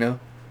 You know?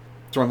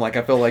 So I'm like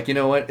I felt like, you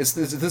know what, this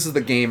is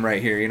the game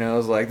right here, you know, I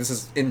was like, this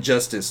is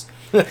injustice.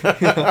 You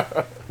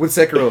know? With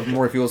Sekiro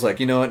more it feels like,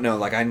 you know what, no,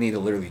 like I need to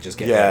literally just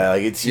get better.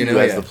 like it's you, know,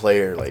 as the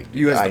player, like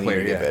You as the I need player,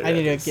 to get yeah. better I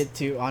need at to this. get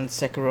to on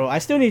Sekiro. I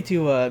still need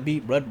to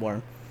beat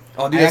Bloodborne.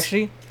 Oh,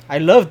 dude, I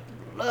loved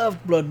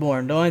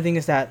Bloodborne. The only thing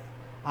is that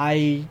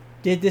I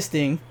did this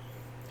thing.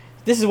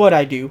 This is what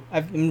I do.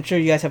 I'm sure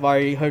you guys have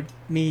already heard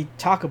me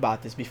talk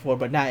about this before,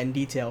 but not in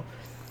detail.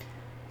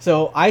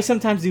 So I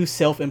sometimes do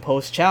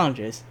self-imposed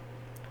challenges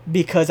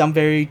because I'm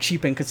very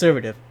cheap and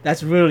conservative.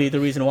 That's really the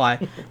reason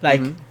why.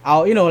 Like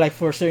I'll, you know, like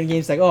for certain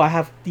games, like I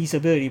have these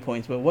ability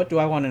points, but what do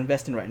I want to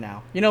invest in right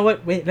now? You know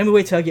what? Let me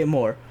wait till I get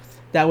more.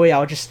 That way,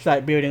 I'll just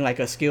start building like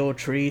a skill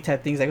tree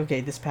type things. Like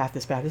okay, this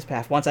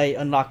path. Once I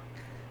unlock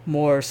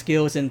more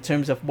skills in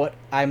terms of what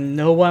I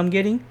know what I'm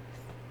getting,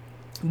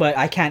 but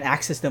I can't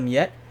access them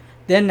yet,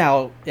 then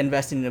I'll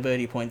invest in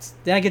ability points.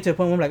 Then I get to a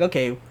point where I'm like,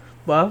 okay,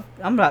 well,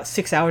 I'm about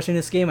 6 hours in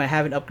this game. I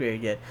haven't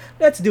upgraded yet.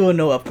 Let's do a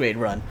no upgrade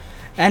run.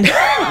 And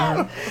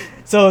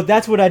so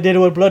that's what I did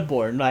with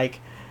Bloodborne. Like,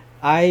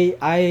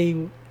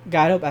 I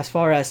got up as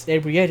far as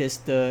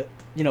Ebrietis,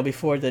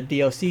 before the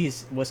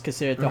DLCs was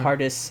considered the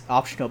hardest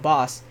optional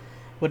boss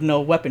with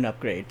no weapon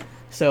upgrade.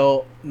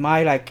 So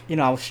I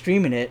was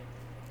streaming it,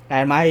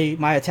 and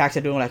my attacks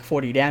are doing like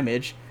 40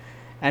 damage,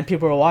 and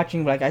people are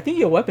watching like, I think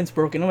your weapon's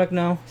broken. I'm like,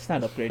 no, it's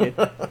not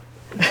upgraded.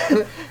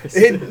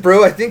 Hey,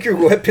 bro, I think your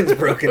weapon's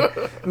broken.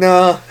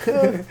 No,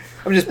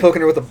 I'm just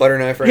poking her with a butter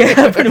knife right Yeah,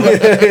 now. pretty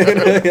much.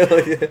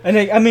 Yeah.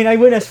 And I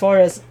went as far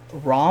as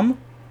ROM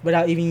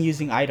without even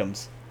using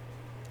items.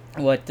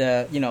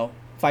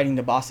 Fighting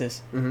the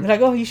bosses. They're like,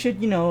 oh, you should,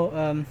 I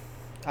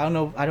don't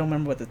know, I don't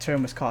remember what the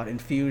term was called.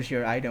 Infuse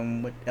your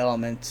item with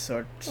elements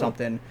or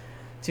something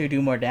to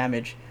do more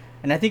damage.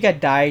 And I think I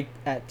died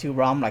to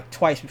ROM like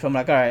twice before I'm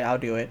like, all right, I'll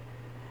do it.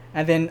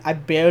 And then I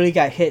barely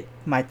got hit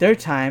my third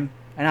time,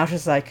 and I was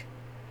just like,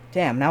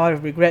 damn, now I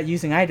regret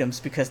using items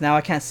because now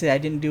I can't say I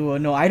didn't do a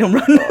no item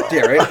run.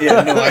 Yeah, right?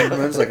 Yeah, no item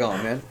runs. Like, oh,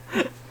 man.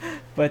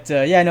 But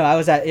I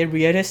was at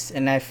Ebrietis,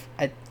 and I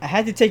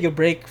had to take a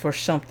break for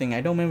something.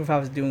 I don't remember if I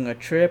was doing a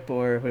trip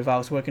or if I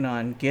was working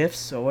on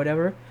gifts or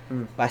whatever.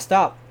 But I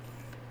stopped.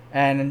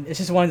 And it's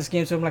just one of those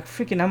games where I'm like,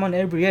 freaking, I'm on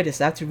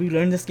Ebrietis. I have to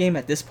relearn this game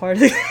at this part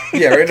of the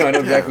game. Yeah, right? No, I know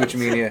exactly what you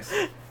mean, yeah.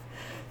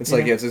 It's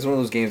like, it's one of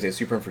those games that's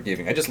super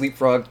unforgiving. I just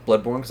leapfrogged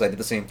Bloodborne because I did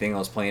the same thing. I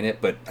was playing it,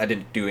 but I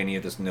didn't do any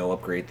of this no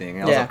upgrade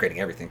thing. I was upgrading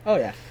everything. Oh,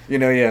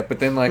 yeah. But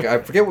then, like, I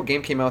forget what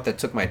game came out that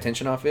took my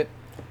attention off it.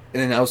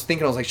 And then I was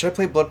like, should I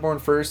play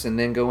Bloodborne first and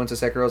then go into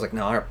Sekiro? I was like,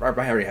 no, I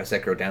already have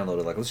Sekiro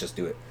downloaded. Like, let's just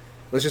do it.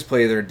 Let's just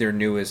play their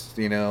newest,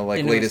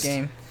 latest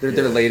game.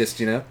 Their latest,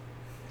 And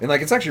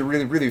like it's actually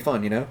really really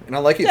fun, And I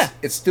like it. Yeah.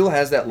 It still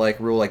has that like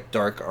real like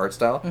dark art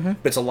style, but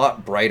it's a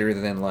lot brighter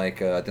than like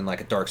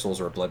a Dark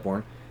Souls or a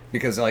Bloodborne.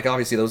 Because like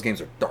obviously those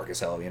games are dark as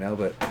hell,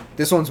 But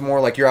this one's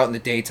more like you're out in the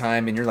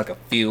daytime and you're like a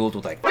field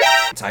with like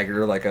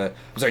tiger, like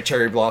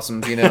cherry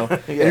blossoms, and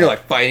you're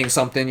like fighting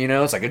something,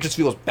 It's like it just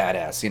feels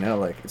badass,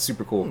 Like it's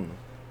super cool.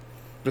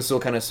 But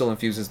it still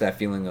infuses that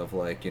feeling of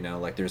like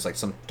like there's like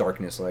some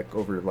darkness like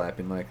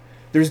overlapping, like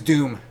there's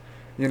doom,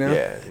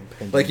 Yeah.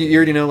 Like you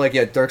already know,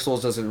 like Dark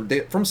Souls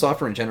From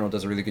Software in general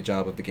does a really good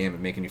job of the game of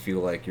making you feel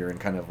like you're in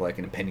kind of like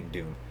an impending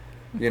doom,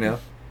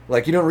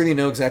 Like you don't really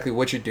know exactly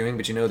what you're doing,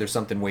 but there's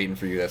something waiting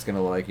for you that's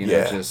gonna like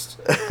just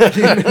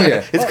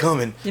it's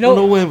coming. I don't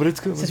know when, but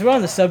it's coming. Since we're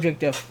on the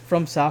subject of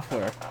From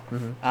Software,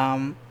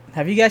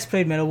 have you guys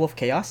played Metal Wolf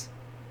Chaos?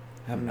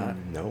 I have not.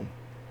 No.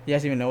 You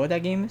guys even know what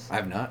that game is? I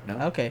have not. No.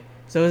 Okay,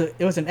 so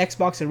it was an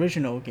Xbox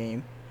original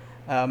game.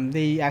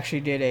 They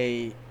actually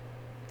did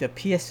the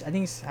PS. I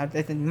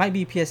think it might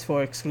be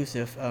PS4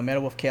 exclusive.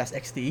 Metal Wolf Chaos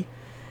XD,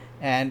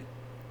 and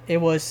it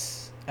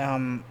was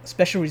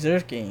Special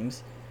Reserve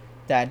Games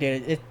that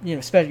did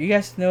it. Special. You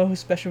guys know who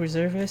Special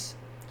Reserve is?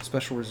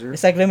 Special Reserve.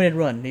 It's like Limited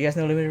Run. Do you guys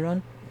know Limited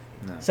Run?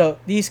 No. So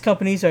these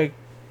companies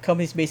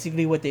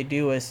basically what they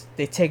do is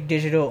they take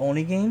digital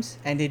only games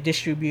and they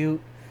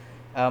distribute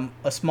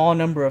a small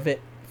number of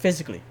it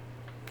physically.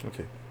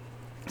 Okay.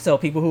 So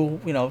people who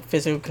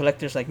physical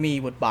collectors like me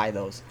would buy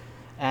those,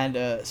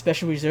 and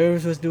Special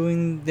Reserves was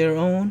doing their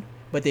own,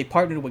 but they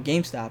partnered with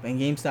GameStop, and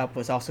GameStop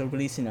was also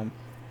releasing them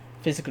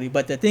physically.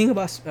 But the thing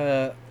about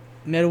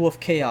Metal Wolf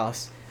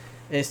Chaos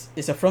is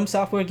it's a From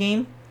Software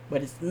game,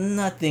 but it's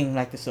nothing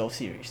like the Soul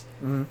series.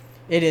 Mm-hmm.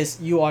 It is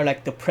you are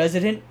like the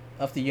president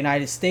of the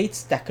United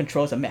States that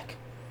controls a mech,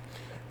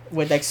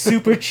 with like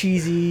super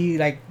cheesy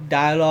like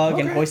dialogue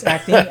and voice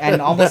acting,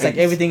 and almost like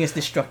everything is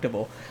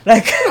destructible.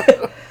 Like,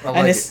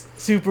 and it's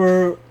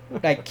super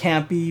like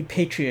campy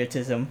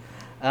patriotism.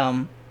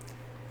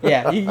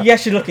 Yeah, you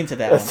guys should look into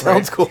that. That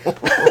sounds cool.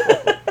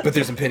 But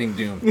there's impending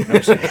doom.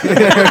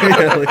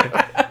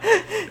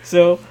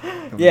 So,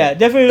 yeah,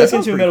 definitely look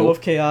into Metal cool.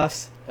 Wolf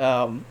Chaos.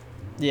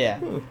 Yeah.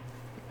 Oh,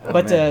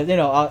 But man.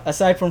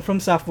 aside from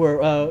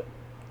Software,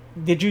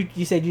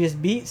 you said you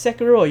just beat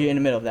Sekiro, or you're in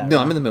the middle of that? No,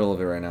 right? I'm in the middle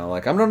of it right now.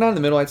 Like I'm not in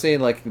the middle. I'd say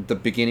like the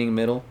beginning,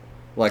 middle.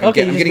 Like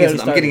Okay, I'm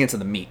getting into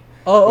the meat.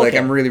 Oh, okay. Like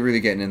I'm really really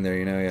getting in there.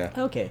 Yeah.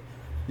 Okay.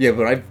 Yeah,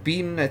 but I've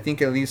beaten I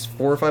think at least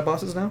 4 or 5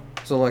 bosses now.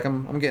 So like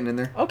I'm getting in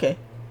there. Okay.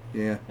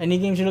 Yeah. Any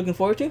games you're looking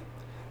forward to?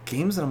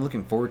 Games that I'm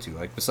looking forward to,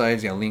 like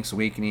besides Link's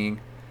Awakening,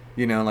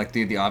 like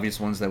the obvious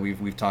ones that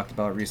we've talked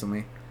about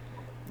recently.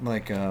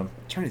 Like trying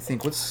to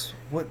think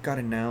what got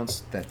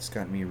announced that's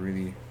got me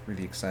really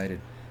really excited.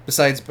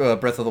 Besides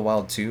Breath of the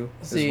Wild 2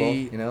 as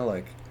well,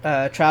 like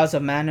Trials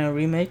of Mana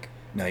remake.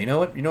 No, you know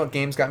what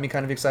games got me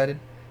kind of excited?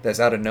 That's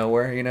out of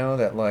nowhere,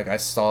 that like I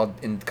saw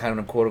in kind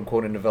of quote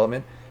unquote in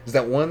development. Is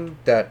that one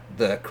that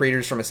the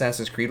creators from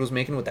Assassin's Creed was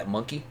making with that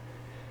monkey,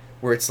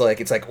 where it's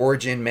like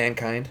Origin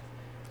Mankind,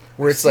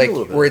 where it's like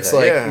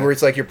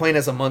you're playing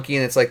as a monkey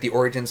and it's like the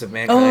origins of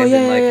mankind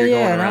and like you're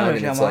going around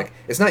and it's like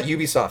it's not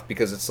Ubisoft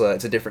because it's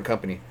a different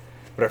company,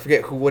 but I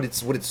forget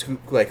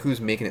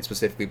who's making it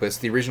specifically, but it's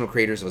the original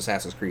creators of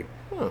Assassin's Creed.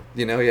 Huh.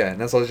 And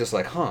that's all just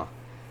like, that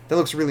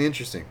looks really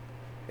interesting,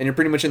 and you're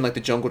pretty much in like the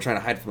jungle trying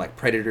to hide from like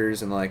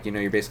predators and like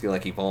you're basically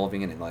like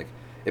evolving and like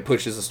it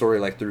pushes the story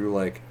like through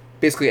like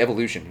basically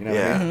evolution. What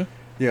I mean?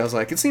 Yeah, I was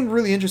like, it seemed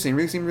really interesting.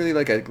 Really seemed really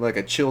like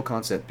a chill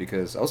concept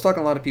because I was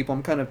talking to a lot of people.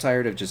 I'm kind of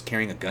tired of just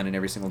carrying a gun in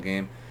every single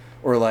game,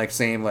 or like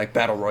saying like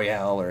battle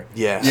royale or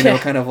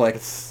kind of like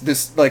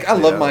this. Like I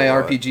love my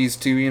RPGs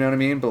too. You know what I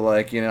mean? But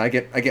like I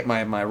get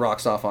my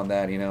rocks off on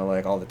that.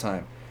 Like all the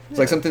time. It's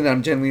like something that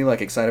I'm genuinely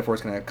like excited for.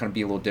 It's gonna kind of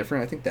be a little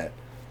different. I think that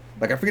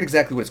like I forget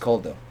exactly what it's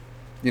called though.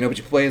 But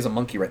you play as a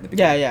monkey right in the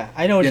beginning. Yeah,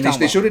 I know what you're talking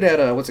they about. showed it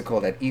at what's it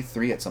called at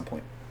E3 at some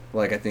point.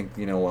 Like I think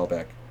a while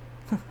back.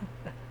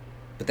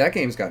 But that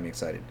game's got me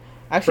excited.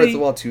 Actually, Breath of the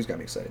Wild 2's got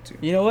me excited too.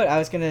 You know what?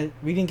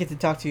 We didn't get to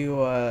talk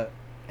to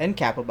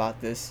NCAP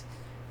about this.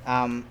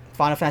 Final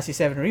Fantasy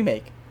VII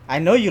Remake. I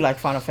know you like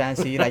Final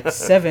Fantasy, like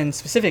 7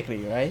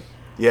 specifically, right?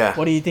 Yeah.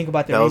 What do you think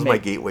about the remake? That was my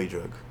remake? gateway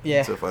drug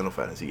Yeah. to Final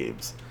Fantasy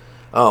games.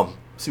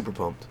 Super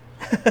pumped.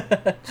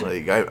 It's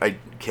like, I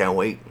can't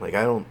wait. Like,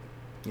 I don't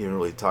even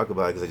really talk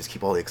about it because I just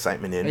keep all the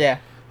excitement in. Yeah.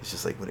 It's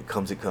just like when it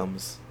comes, it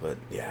comes. But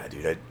yeah,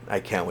 dude,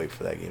 I can't wait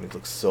for that game. It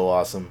looks so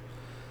awesome.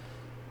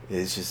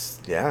 It's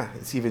just,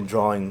 it's even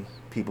drawing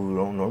people who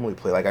don't normally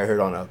play. Like I heard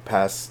on a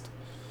past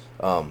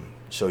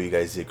show you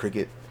guys did,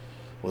 Cricket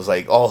was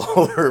like all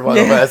over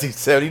Final Fantasy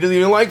 7. He doesn't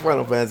even like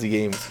Final Fantasy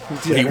games.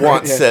 He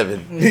wants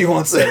 7. He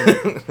wants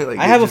 7. Like,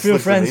 I have a few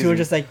friends amazing. who are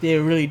just like,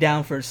 they're really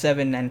down for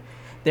 7 and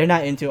they're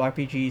not into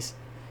RPGs.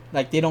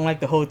 Like they don't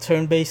like the whole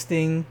turn-based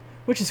thing,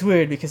 which is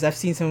weird because I've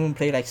seen someone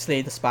play like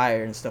Slay the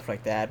Spire and stuff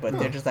like that, but Huh.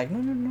 they're just like, no,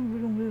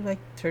 we don't really like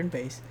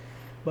turn-based.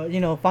 But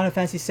Final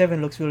Fantasy VII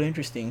looks really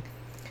interesting.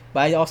 But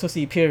I also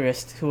see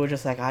purists who are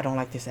just like, I don't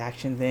like this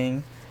action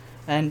thing,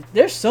 and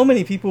there's so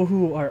many people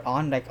who are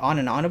on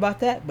and on about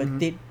that, but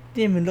they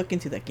didn't even look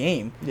into the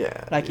game.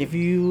 Yeah. Like if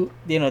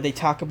they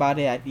talk about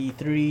it at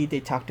E3, they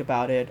talked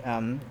about it.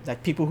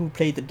 Like people who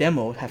played the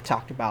demo have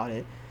talked about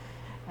it,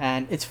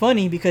 and it's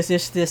funny because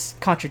there's this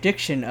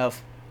contradiction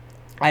of,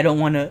 I don't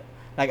want to,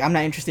 like I'm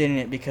not interested in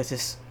it because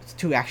it's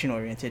too action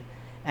oriented,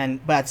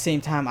 but at the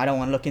same time I don't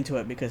want to look into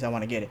it because I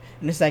want to get it,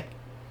 and it's like.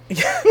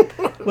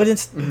 But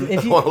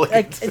if you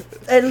like,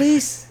 at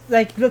least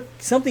like look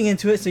something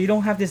into it so you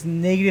don't have this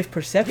negative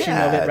perception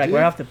of it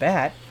right off the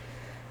bat,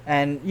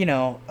 and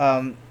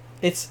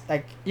it's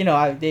like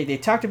they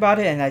talked about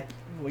it, and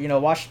I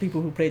watched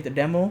people who played the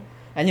demo,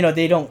 and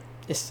they don't,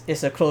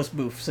 it's a closed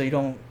booth, so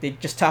they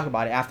just talk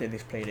about it after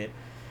they've played it,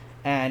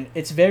 and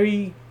it's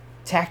very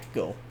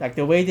tactical, like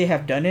the way they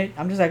have done it.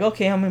 I'm just like,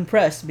 okay, I'm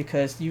impressed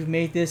because you've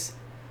made this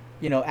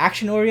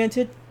action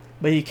oriented,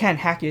 but you can't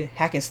hack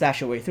and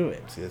slash your way through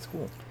it. See, that's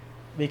cool.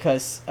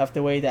 Because of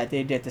the way that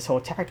they did this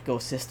whole tactical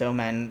system,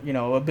 and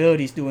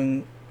abilities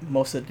doing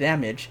most of the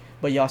damage,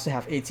 but you also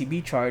have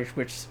ATB charge,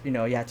 which you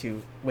have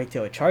to wait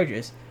till it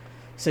charges,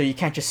 so you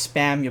can't just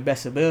spam your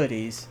best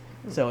abilities.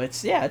 So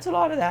it's a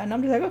lot of that, and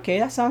I'm just like, okay,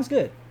 that sounds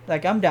good.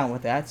 Like I'm down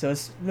with that. So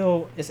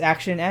it's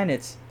action and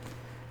it's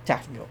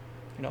tactical.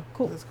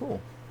 Cool. That's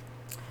cool.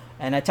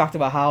 And I talked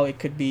about how it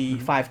could be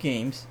 5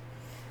 games.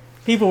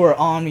 People were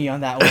on me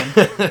on that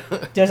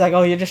one. They're like,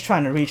 "Oh, you're just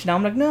trying to reach." Now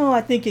I'm like, "No,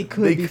 I think it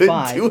could be 5."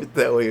 They could do it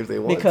that way if they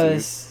want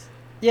because,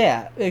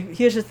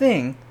 here's the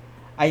thing,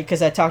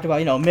 because I talked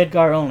about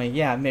Midgar only.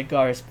 Yeah,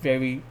 Midgar is a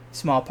very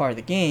small part of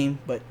the game,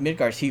 but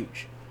Midgar's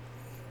huge.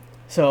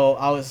 So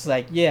I was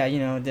like,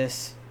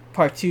 this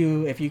part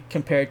 2, if you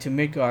compare it to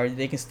Midgar,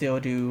 they can still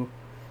do,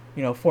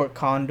 Fort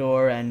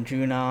Condor and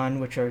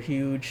Junon, which are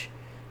huge,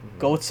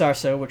 Gold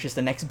Sarsa, which is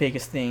the next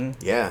biggest thing,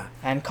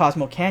 and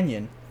Cosmo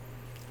Canyon.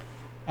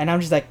 And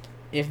I'm just like,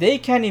 if they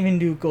can't even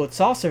do Gold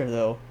Saucer,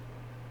 though,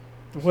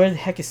 where the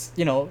heck is,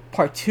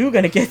 part 2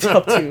 gonna get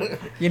up to?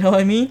 You know what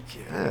I mean?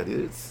 Yeah,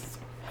 dude. It's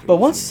but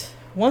once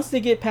they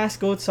get past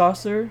Gold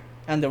Saucer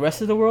and the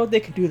rest of the world, they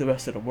can do the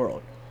rest of the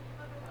world.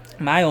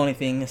 My only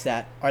thing is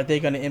that, are they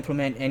gonna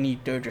implement any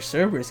Dirge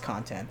Cerberus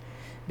content?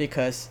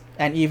 Because,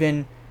 and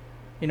even,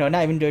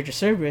 not even Dirge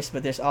Cerberus,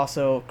 but there's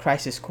also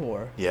Crisis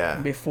Core. Yeah.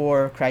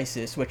 Before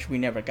Crisis, which we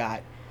never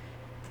got.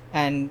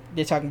 And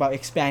they're talking about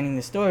expanding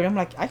the story. I'm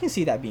like, I can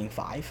see that being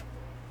 5,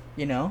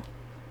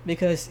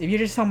 because if you're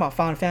just talking about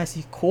Final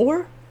Fantasy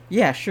core,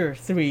 yeah, sure,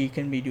 3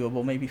 can be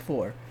doable, maybe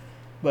 4.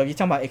 But if you're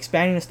talking about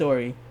expanding the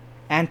story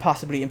and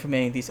possibly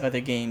implementing these other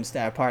games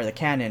that are part of the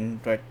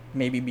canon, but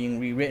maybe being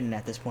rewritten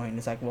at this point,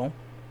 it's like, well,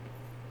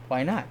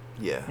 why not?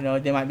 Yeah.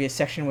 There might be a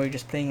section where you're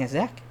just playing as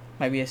Zack.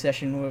 Might be a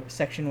section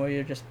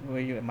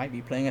where you might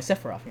be playing as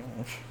Sephiroth.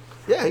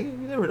 Yeah, you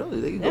never know.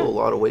 They can go a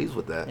lot of ways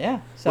with that. Yeah.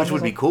 So which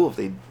would be cool if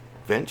they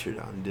ventured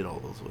out and did all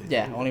those ways.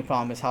 Yeah, only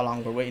problem is how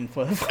long we're waiting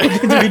for the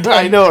to be done.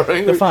 I know,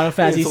 right? The Final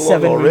Fantasy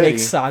VII Remake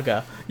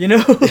Saga. Did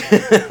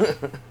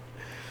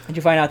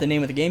you find out the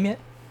name of the game yet?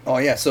 Oh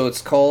yeah, so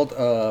it's called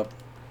let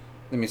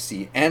me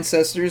see,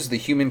 Ancestors: The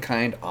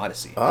Humankind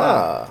Odyssey.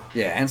 Ah.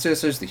 Yeah,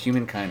 Ancestors: The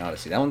Humankind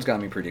Odyssey. That one's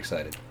got me pretty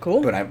excited.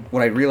 Cool. But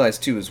what I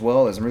realized too as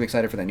well is I'm really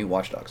excited for that new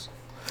Watch Dogs.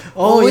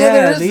 Oh yeah,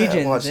 there is that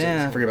Legion. Watch Dogs.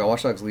 Yeah. I forget about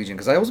Watch Dogs Legion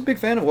because I was a big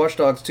fan of Watch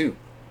Dogs 2.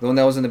 The one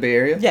that was in the Bay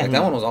Area. Yeah. Like,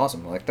 that one was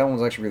awesome. Like that one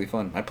was actually really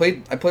fun. I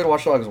played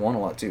Watch Dogs 1 a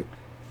lot too.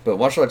 But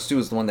Watch Dogs 2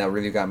 is the one that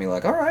really got me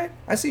like, all right,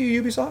 I see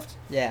you, Ubisoft.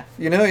 Yeah.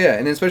 Yeah.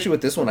 And especially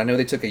with this one, I know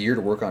they took a year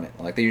to work on it.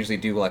 Like, they usually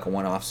do, like,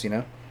 one-offs,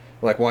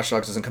 Like, Watch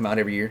Dogs doesn't come out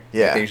every year.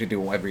 Yeah. Like, they usually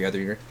do every other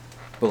year.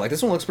 But, like,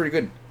 this one looks pretty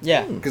good.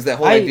 Yeah. Because that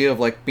whole idea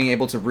of, like, being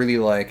able to really,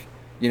 like,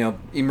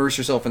 immerse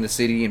yourself in the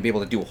city and be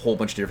able to do a whole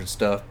bunch of different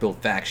stuff, build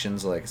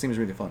factions, like, it seems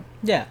really fun.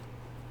 Yeah.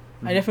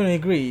 I definitely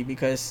agree,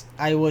 because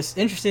I was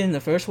interested in the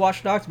first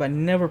Watch Dogs, but I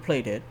never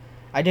played it.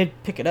 I did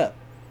pick it up.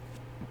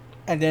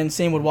 And then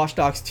same with Watch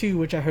Dogs 2,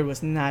 which I heard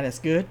was not as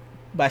good,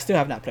 but I still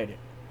have not played it.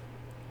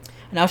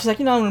 And I was just like,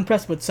 I'm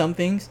impressed with some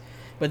things,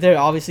 but there are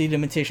obviously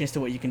limitations to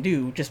what you can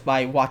do just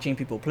by watching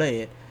people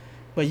play it.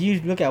 But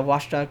you look at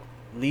Watch Dogs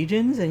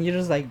Legions, and you're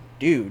just like,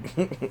 dude,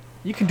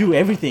 you can do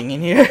everything in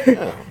here.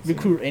 Yeah,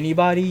 recruit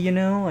anybody,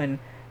 and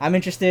I'm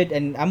interested,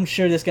 and I'm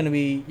sure there's going to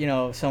be,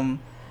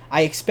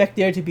 I expect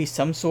there to be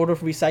some sort of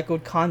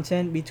recycled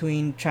content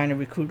between trying to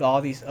recruit all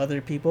these other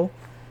people.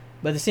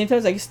 But at the same time,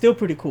 it's like, it's still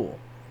pretty cool.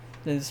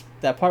 There's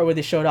that part where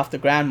they showed off the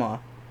grandma.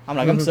 I'm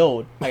like, I'm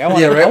sold. Like, I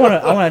want,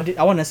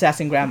 I want an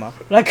assassin grandma.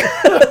 Like,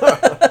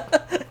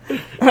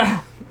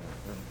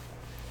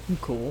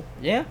 cool.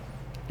 Yeah.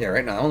 Yeah,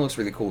 right now that one looks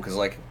really cool because,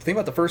 like, the thing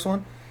about the first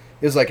one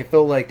is, like, it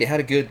felt like they had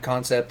a good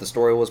concept. The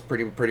story was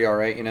pretty all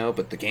right,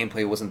 but the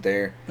gameplay wasn't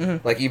there.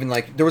 Mm-hmm. Like, even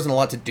like there wasn't a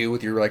lot to do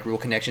with your like real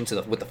connection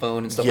to with the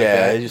phone and stuff like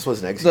that. Yeah, it just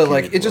wasn't executed. So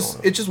like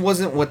it just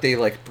wasn't what they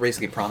like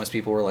basically promised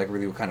people or like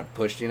really kind of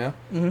pushed,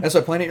 Mm-hmm. And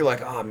so playing it, you're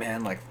like, oh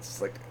man, like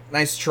it's like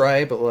nice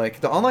try, but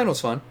like the online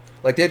was fun.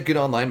 Like they had good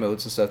online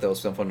modes and stuff that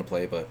was fun to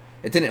play, but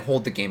it didn't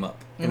hold the game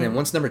up. And then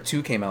once number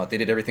 2 came out, they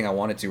did everything I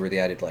wanted to, where they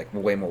added like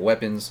way more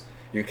weapons.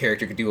 Your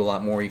character could do a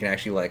lot more. You can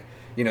actually like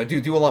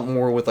do a lot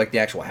more with like the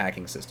actual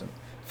hacking system.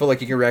 Felt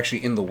like you were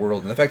actually in the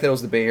world, and the fact that it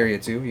was the Bay Area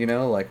too,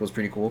 like was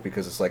pretty cool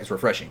because it's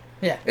refreshing.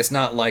 Yeah. It's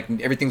not like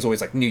everything's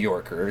always like New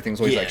York or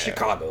everything's always like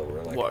Chicago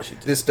or like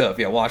Washington. This stuff.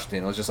 Yeah,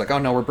 Washington. It was just like, oh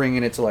no, we're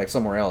bringing it to like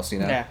somewhere else.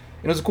 Yeah.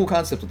 And it was a cool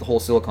concept with the whole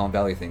Silicon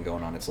Valley thing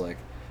going on. It's like,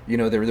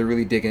 they're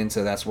really digging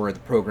into that's where the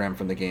program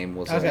from the game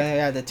was. Okay, like,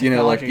 yeah, the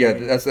technology.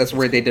 that's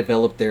where they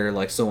developed their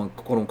like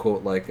quote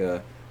unquote like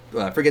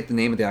I forget the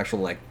name of the actual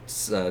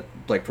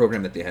like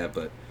program that they have,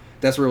 but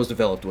that's where it was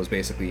developed, was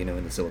basically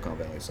in the Silicon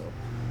Valley. So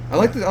I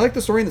like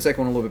the story in the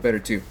second one a little bit better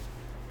too,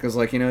 because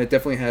like it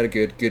definitely had a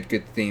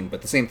good theme.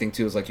 But the same thing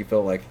too is like you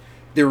felt like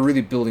they were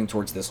really building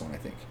towards this one, I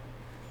think,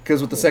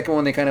 because with the second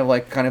one they kind of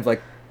like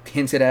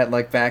hinted at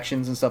like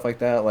factions and stuff like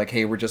that. Like,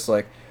 hey, we're just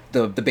like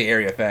the Bay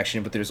Area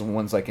faction, but there's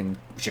ones like in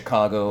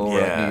Chicago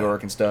or like New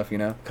York and stuff.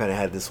 Kind of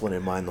had this one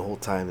in mind the whole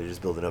time. They're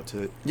just building up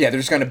to it. Yeah, they're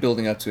just kind of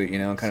building up to it,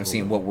 and kind of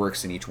seeing what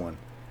works in each one,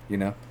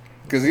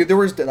 Because there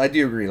was, I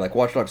do agree, like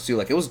Watch Dogs 2,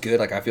 like it was good.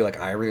 Like I feel like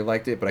I really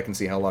liked it, but I can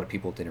see how a lot of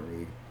people didn't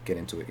really get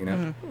into it,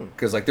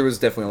 Because like there was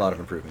definitely a lot of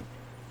improvement,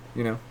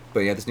 But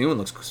yeah, this new one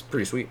looks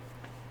pretty sweet.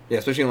 Yeah,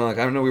 especially when like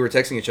I don't know, we were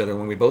texting each other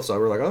when we both saw it.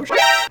 We were like, oh shit.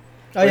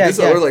 Oh yeah,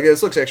 we're like,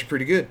 this looks actually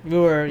pretty good.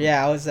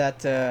 I was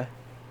at a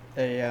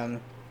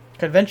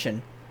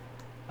convention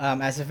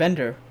as a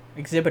vendor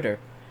exhibitor,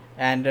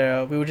 and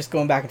we were just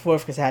going back and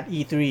forth because I had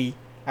E3.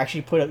 I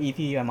actually put up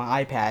E3 on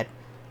my iPad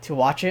to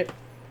watch it,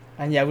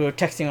 and yeah, we were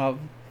texting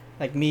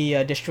like me,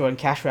 Distro, and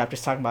Cash Wrap,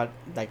 just talking about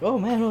like, oh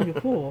man, oh you're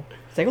cool.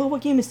 It's like, oh,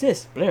 what game is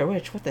this? Blair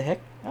Witch. What the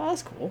heck? Oh,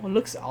 that's cool. It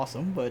looks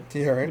awesome, but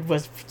it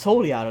was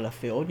totally out of left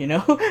field,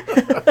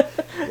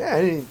 Yeah,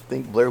 I didn't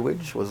think Blair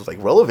Witch was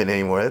like relevant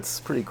anymore.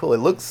 That's pretty cool. It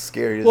looks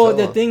scary. Well,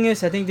 the thing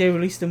is, I think they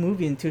released the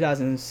movie in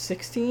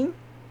 2016.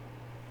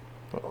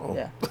 Oh.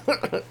 Yeah.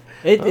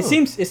 It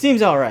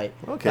seems all right.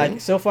 Okay. Like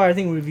so far, I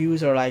think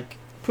reviews are like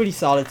pretty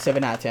solid,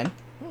 7 out of 10.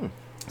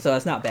 So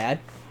that's not bad.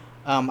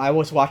 I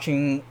was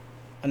watching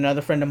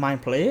another friend of mine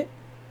play it,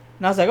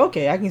 and I was like,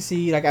 okay, I can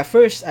see. Like at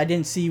first, I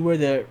didn't see where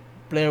the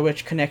Blair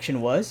Witch connection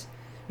was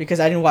because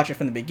I didn't watch it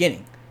from the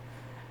beginning,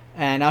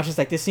 and I was just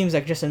like, this seems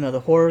like just another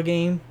horror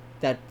game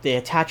that they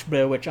attach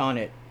Blair Witch on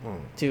it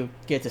to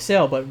get to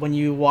sell. But when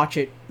you watch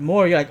it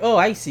more, you're like, oh,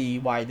 I see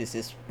why this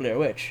is Blair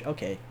Witch.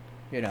 Okay,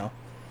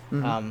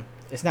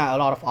 It's not a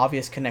lot of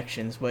obvious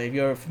connections, but if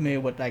you're familiar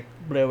with like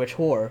Blair Witch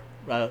horror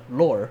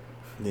lore,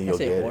 then you'll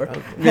get horror. it.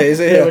 Okay. Yeah, is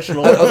it? Yeah. I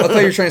thought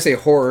you were trying to say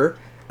horror.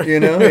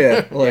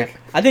 Yeah, like yeah.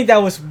 I think that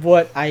was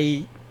what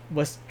I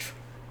was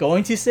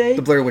going to say.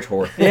 The Blair Witch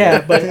horror. Yeah,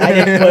 but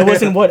it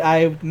wasn't what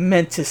I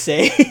meant to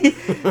say.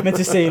 Meant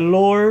to say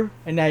lore,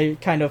 and I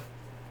kind of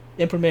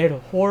implemented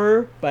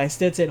horror, but I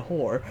instead said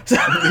whore. So,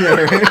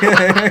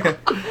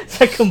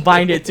 so I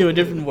combined it to a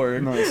different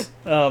word. Nice.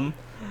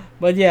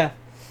 But yeah.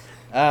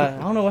 I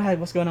don't know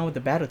what's going on with the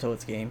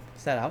Battletoads game.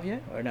 Is that out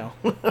yet or no?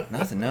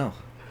 Nothing, no.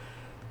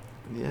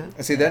 Yeah.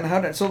 I see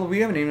that. So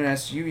we haven't even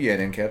asked you yet,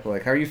 Nkep.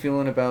 Like, how are you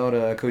feeling about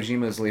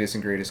Kojima's latest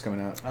and greatest coming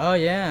out? Oh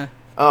yeah.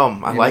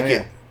 I like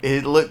it.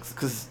 It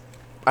looks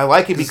I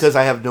like it because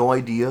I have no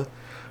idea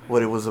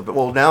what it was about.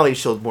 Well, now they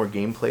showed more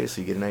gameplay,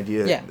 so you get an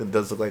idea. Yeah. It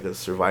does look like a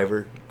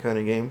Survivor kind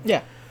of game.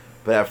 Yeah.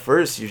 But at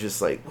first, you're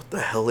just like, what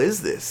the hell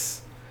is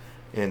this?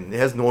 And it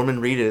has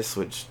Norman Reedus,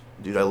 which,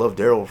 dude, I love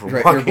Daryl from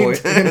Walking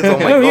Dead. So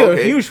I'm like, you're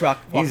a huge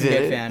Walking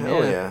Dead fan.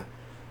 Hell yeah.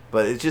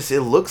 But it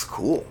looks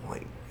cool.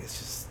 Like, it's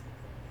just,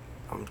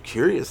 I'm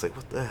curious, like,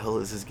 what the hell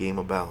is this game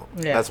about?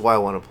 Yeah. That's why I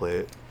want to play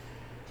it.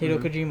 Hideo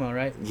Kojima,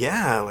 right?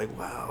 Yeah, like,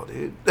 wow,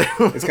 dude.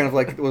 It's kind of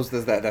like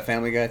that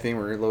Family Guy thing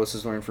where Lois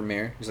is learning from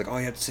Mayor. He's like, all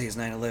you have to say is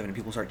 9/11, and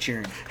people start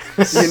cheering.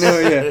 Yeah. It's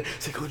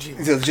like Kojima.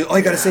 He says, all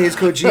you gotta say is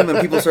Kojima,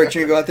 and people start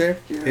cheering. Go out there,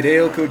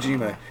 Hideo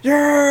Kojima.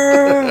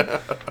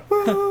 Yeah.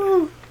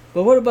 Woo!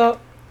 But what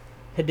about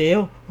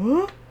Hideo?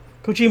 Huh?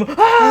 Kojima.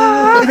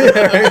 Ah!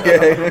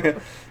 Yeah.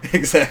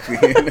 Exactly.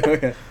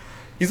 Yeah.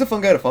 He's a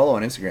fun guy to follow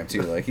on Instagram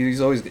too. Like he's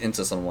always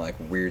into some like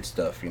weird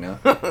stuff,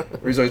 Where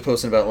he's always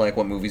posting about like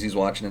what movies he's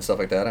watching and stuff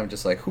like that. I'm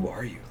just like, who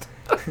are you?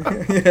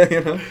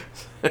 Yeah,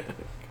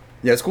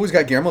 Yeah, it's cool. He's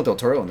got Guillermo del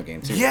Toro in the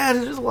game too. Yeah,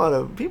 there's a lot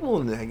of people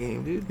in that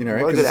game, dude. Right?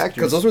 A lot of good actors.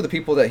 Because those were the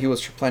people that he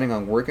was planning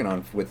on working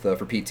on with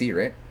for PT,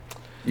 right?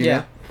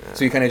 Yeah.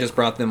 So he kind of just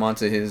brought them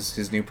onto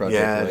his new project.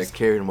 Yeah, like, just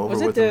carried them over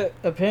Was with it him.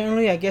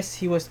 apparently, I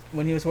guess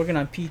when he was working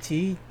on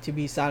PT to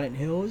be Silent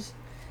Hills,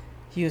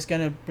 he was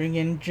gonna bring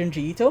in Junji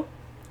Ito.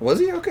 Was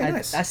he? Okay,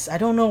 nice. I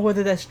don't know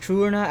whether that's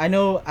true or not.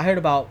 I heard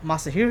about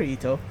Masahiro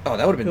Ito. Oh,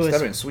 that would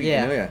have been sweet.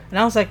 Yeah. And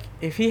I was like,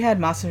 if he had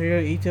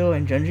Masahiro Ito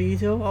and Junji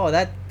Ito, oh,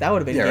 that would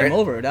have been game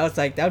over. That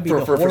would be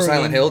the horror for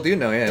Silent game. Hill, dude.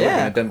 No, yeah,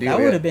 yeah, a done deal.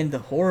 That would have been the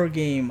horror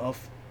game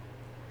of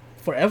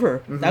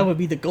forever. Mm-hmm. That would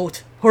be the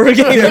GOAT horror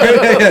game.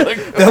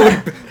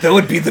 that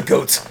would be the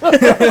GOAT.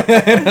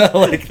 I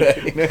like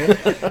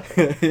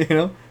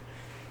that.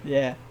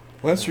 Yeah.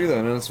 Well, that's true though,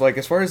 and it's like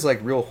as far as like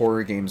real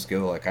horror games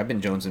go, like I've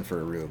been jonesing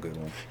for a real good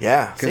one.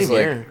 Yeah, same Because like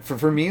here.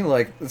 for me,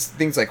 like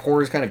things like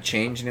horror's kind of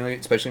changed,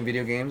 especially in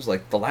video games.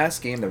 Like the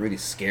last game that really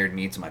scared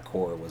me to my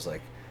core was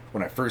like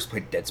when I first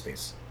played Dead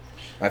Space.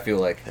 I feel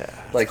like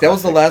that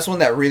was the last one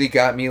that really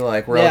got me,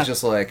 like where I was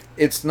just like,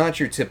 it's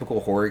not your typical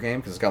horror game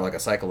because it's got like a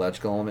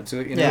psychological element to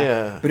it,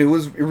 Yeah. But it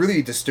was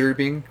really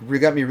disturbing. It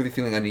got me really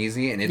feeling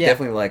uneasy, and it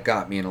definitely like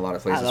got me in a lot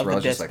of places I love where I the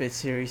was Dead just like, Space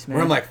series, man.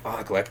 where I'm like,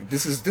 fuck, like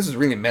this is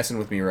really messing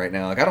with me right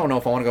now. Like I don't know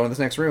if I want to go in this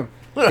next room.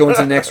 Go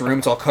into the next room,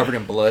 it's all covered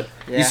in blood.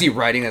 Yeah. You see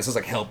writing that says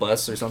like "Help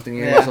us" or something.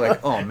 Yeah. It's like,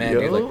 oh man,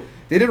 dude, like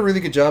they did a really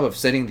good job of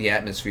setting the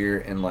atmosphere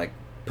and like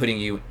putting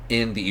you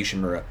in the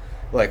Ishimura,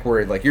 like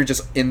where like you're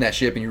just in that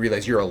ship and you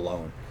realize you're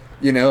alone.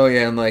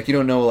 And like you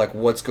don't know like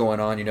what's going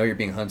on. You're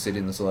being hunted,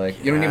 and it's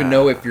like you don't even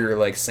know if you're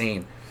like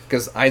sane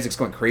because Isaac's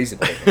going crazy.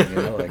 Like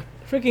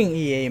freaking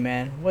EA,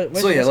 man.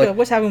 So,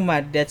 What's happening with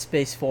my Dead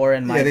Space 4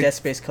 and my Dead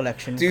Space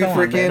collection? Dude, Come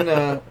on,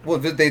 man. well,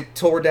 they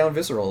tore down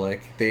Visceral.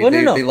 Like they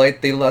No.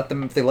 they let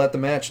the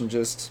match and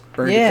just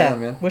burned it down,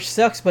 man. Which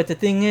sucks. But the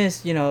thing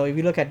is, if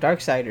you look at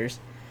Darksiders,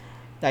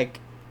 like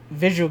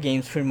visual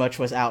games pretty much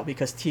was out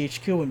because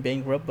THQ went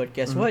bankrupt. But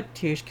guess what?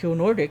 THQ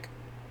Nordic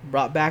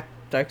brought back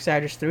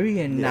Darksiders 3,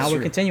 and now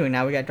we're continuing.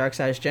 Now we got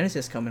Darksiders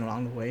Genesis coming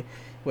along the way,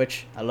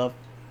 which I love.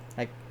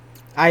 Like,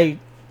 I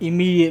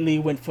immediately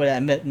went for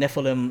that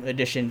Nephilim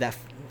edition, that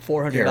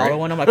 $400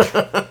 one. I'm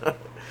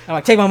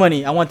like, take my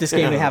money. I want this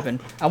game to happen.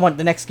 I want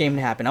the next game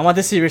to happen. I want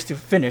this series to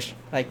finish.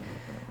 Like,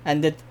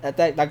 and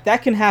that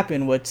can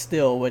happen with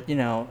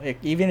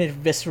even if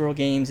Visceral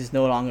Games is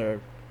no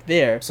longer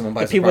there,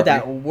 the people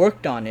that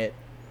worked on it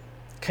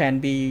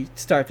can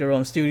start their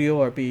own studio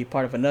or be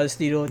part of another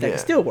studio that can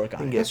still work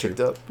on it. Get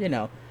picked up.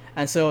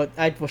 And so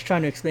I was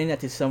trying to explain that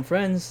to some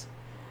friends,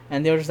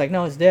 and they were just like,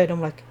 "No, it's dead." I'm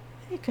like,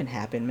 "It can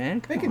happen,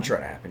 man. It can try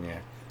to happen, yeah."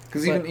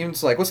 Because even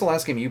it's like, what's the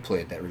last game you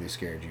played that really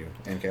scared you,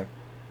 NCAP?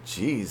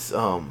 Jeez,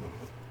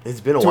 it's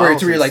been a while.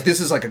 To where you're like,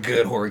 this is like a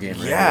good horror game.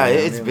 Right? Yeah,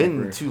 it's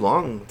been too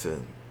long to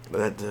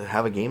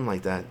have a game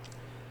like that.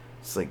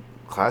 It's like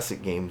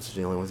classic games.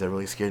 The only ones that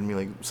really scared me,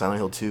 like Silent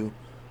Hill 2.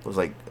 Was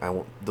like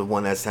the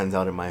one that stands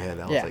out in my head.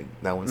 I was like,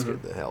 that one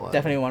scared the hell out.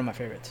 Definitely one of my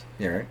favorites.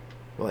 Yeah, right.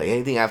 Well, like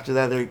anything after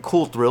that, they're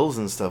cool thrills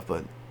and stuff,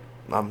 but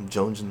I'm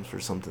jonesing for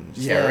something.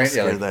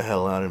 Scared the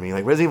hell out of me.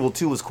 Like Resident Evil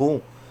 2 was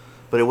cool,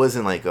 but it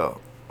wasn't like a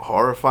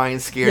horrifying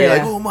scare.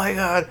 Like, oh my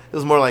god, it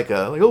was more like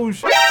oh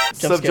shit,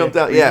 stuff jumped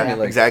out. Yeah,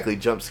 exactly,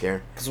 jump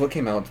scare. Because what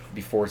came out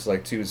before it's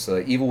like 2 is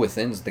Evil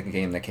Within's the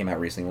game that came out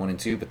recently, 1 and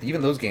 2. But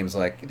even those games,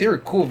 like, they were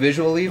cool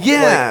visually.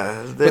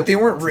 Yeah, but they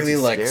weren't really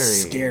like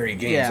scary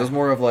games. Yeah. It was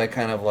more of like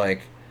kind of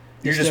like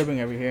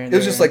disturbing over here. It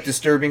was just like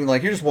disturbing.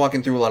 Like you're just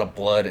walking through a lot of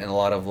blood and a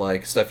lot of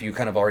like stuff you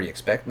kind of already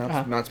expect.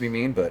 Not to be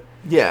mean, but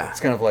it's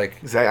kind of like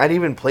exactly. I didn't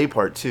even play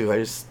part 2. I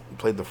just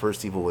played the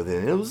first Evil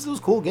Within. It was a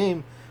cool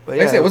game. But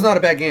like I said, it was not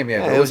a bad game.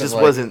 Yeah, but it just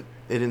wasn't.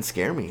 It didn't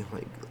scare me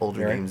like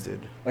older games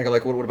did. Like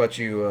what about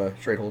you,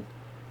 Straighthold?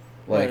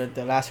 Like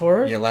the last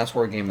horror? Yeah, last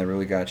horror game that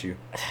really got you.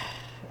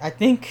 I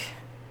think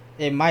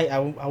it might. I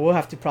will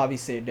have to probably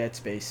say Dead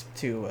Space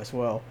 2 as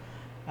well.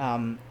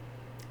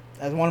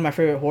 As one of my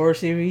favorite horror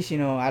series,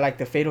 I like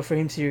the Fatal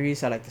Frame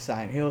series. I like the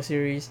Silent Hill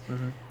series.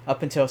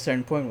 Up until a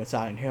certain point with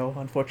Silent Hill,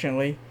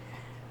 unfortunately.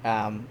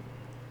 A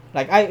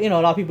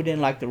lot of people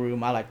didn't like The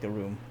Room. I like The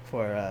Room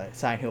for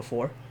Silent Hill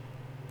 4.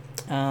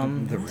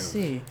 Let's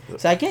see.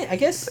 So I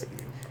guess.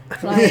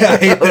 I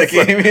hate that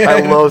game. Yeah. I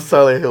love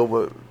Silent Hill,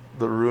 but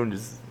The Room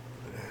just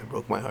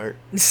broke my heart.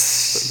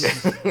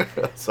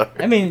 Sorry.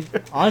 I mean,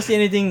 honestly,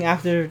 anything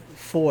after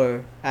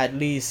 4 at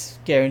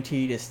least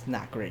guaranteed is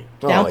not great.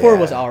 Downpour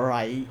was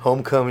alright.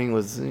 Homecoming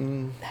was.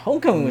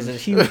 Homecoming was a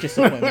huge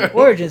disappointment.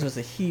 Origins was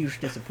a huge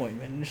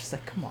disappointment. It's just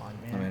like, come on,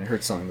 man. I mean, it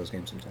hurts selling those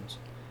games sometimes.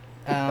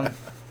 I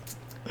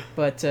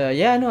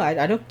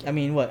don't. I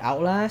mean, what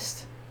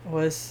Outlast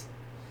was.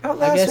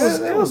 Outlast, I guess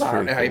it was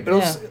alright, but it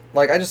was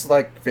like I just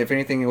like if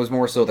anything, it was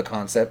more so the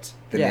concept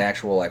than the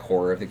actual like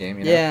horror of the game.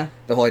 The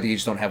whole idea you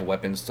just don't have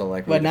weapons to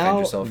like really defend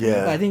yourself.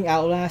 Yeah, I think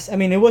Outlast. I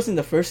mean, it wasn't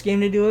the first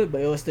game to do it, but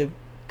it was the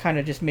kind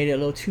of just made it a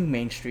little too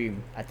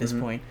mainstream at this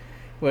point,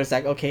 where it's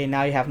like, okay,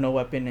 now you have no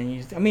weapon and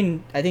you. I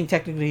mean, I think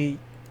technically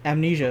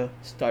Amnesia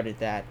started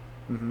that,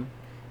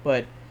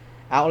 but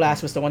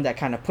Outlast was the one that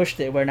kind of pushed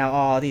it. Where now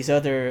all these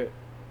other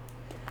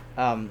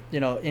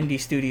indie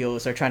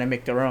studios are trying to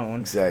make their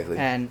own. Exactly.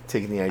 And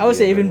taking the idea I would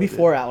say even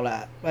before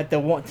Outlast, but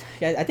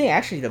I think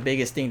actually the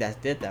biggest thing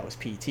that did that was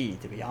PT,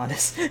 to be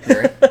honest.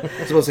 Right. I was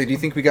supposed to say, do you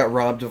think we got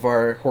robbed of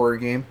our horror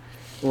game?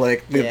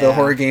 Like the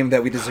horror game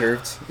that we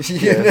deserved? It's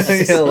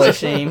a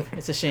shame.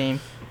 It's a shame.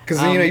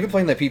 Because even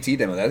playing that PT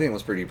demo, that thing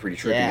was pretty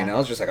trippy. I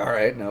was just like, all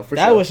right, no, for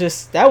sure.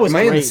 That was Am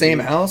I great, in the same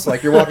house?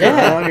 Like you're walking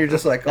around, you're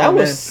just like, oh that man.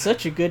 was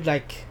such a good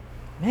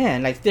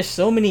man. Like there's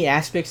so many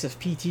aspects of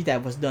PT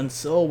that was done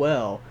so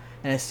well.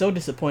 And it's so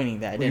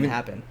disappointing that it didn't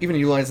happen. Even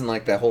utilizing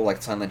like that whole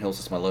like Silent Hill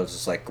system I love,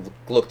 just like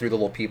look through the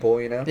little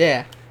people,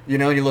 Yeah.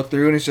 And you look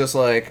through and it's just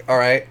like, all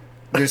right,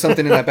 there's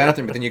something in that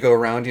bathroom, but then you go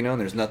around, and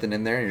there's nothing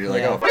in there, and you're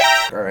like, Yeah.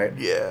 oh, all right.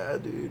 Yeah,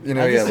 dude.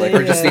 I'd just Like, say,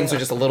 or just things are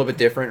just a little bit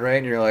different, right?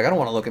 And you're like, I don't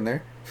want to look in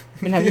there.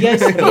 I mean, have you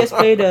guys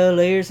played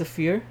Layers of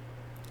Fear?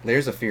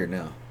 Layers of Fear,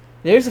 no.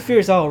 Layers of Fear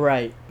is all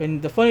right,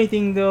 and the funny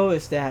thing though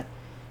is that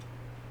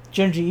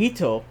Junji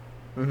Ito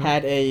Mhm.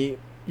 had a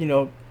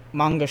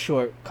manga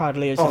short called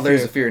Layers Oh, of Layers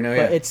Fear, of Fear, no,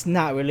 but yeah. it's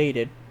not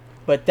related.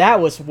 But that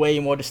was way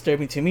more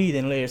disturbing to me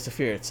than Layers of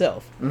Fear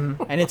itself,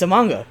 Mhm. and it's a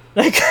manga.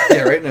 Like,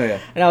 Yeah, right? No, yeah.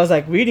 and I was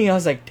like reading, I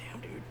was like,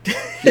 damn, dude.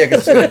 Yeah,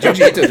 because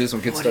Junji Ito does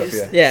some good stuff,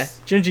 yeah. Yeah,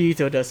 Junji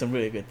Ito does some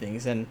really good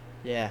things, and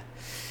yeah.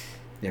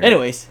 Yeah, right.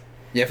 Anyways,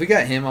 Yeah, if we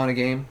got him on a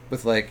game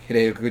with, like,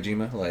 Hideo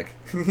Kojima, like,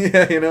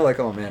 yeah, like,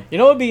 oh, man. you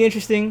know what would be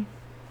interesting?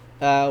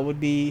 Would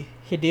be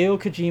Hideo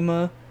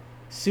Kojima,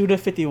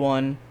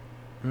 Suda51,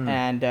 Mm.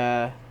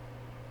 and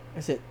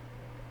is it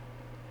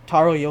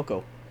Taro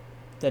Yoko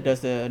that does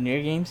the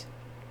Nier games?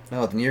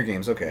 Oh, the Nier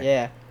games, okay.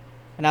 Yeah,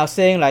 and I was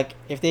saying like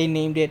if they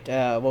named it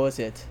what was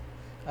it?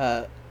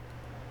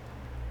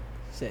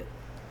 Is it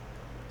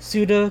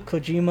Suda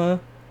Kojima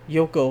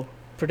Yoko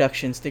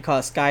Productions? They call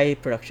it Sky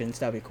Productions.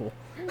 That'd be cool.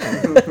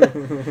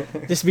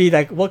 Just be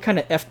like, what kind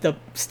of effed up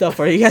stuff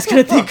are you guys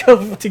gonna think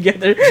of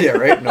together? Yeah,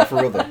 right? No,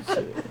 for real, though.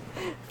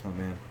 Oh,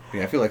 man.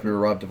 Yeah, I feel like we were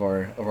robbed of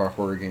our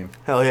horror game.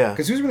 Hell yeah.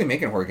 Because who's really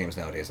making horror games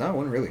nowadays? Not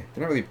one really.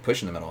 They're not really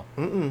pushing them at all.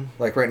 Mm-mm.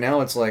 Like right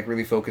now, it's like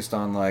really focused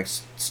on like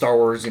Star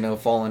Wars,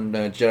 Fallen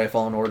Jedi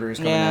Fallen Orders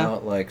coming Yeah.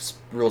 out, like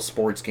real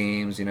sports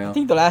games, I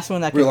think the last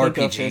one I real can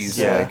think of RPGs. is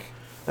Yeah. Like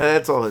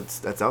That's all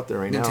that's out there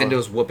right now.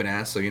 Nintendo's whooping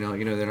ass, so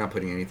they're not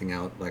putting anything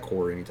out like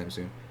horror anytime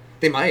soon.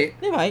 They might,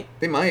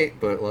 they might.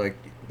 but like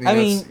I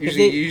mean, it's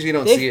usually you usually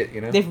don't they've- see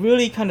it. They've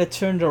really kind of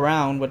turned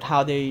around with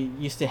how they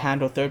used to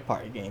handle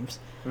third-party games,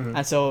 Mhm.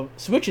 and so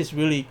Switch is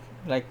really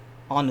like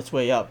on its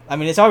way up. I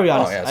mean, it's already on.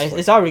 Oh, yeah, it's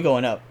it's already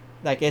going up.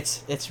 Like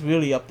it's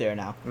really up there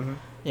now.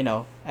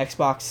 Mhm.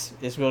 Xbox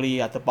is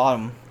really at the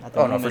bottom at the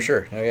Oh moment. no, for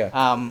sure. Oh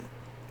yeah.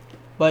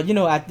 But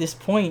at this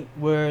point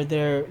where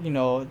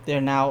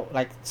they're now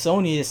like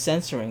Sony is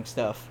censoring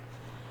stuff,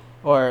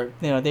 or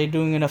they're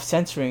doing enough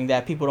censoring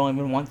that people don't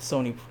even want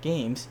Sony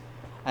games,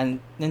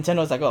 and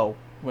Nintendo's like, oh,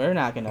 we're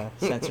not gonna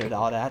censor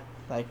all that.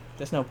 Like,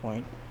 there's no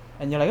point.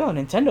 And you're like, oh,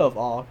 Nintendo of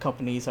all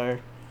companies are,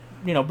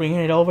 bringing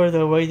it over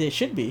the way they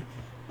should be,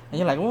 and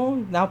you're like, well,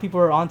 now people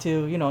are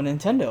onto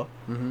Nintendo,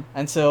 Mm-hmm.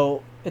 and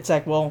so it's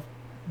like, well,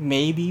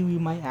 maybe we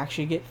might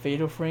actually get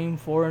Fatal Frame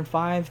 4 and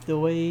 5 the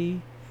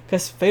way,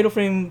 because Fatal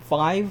Frame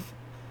 5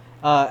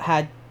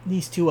 had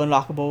these two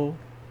unlockable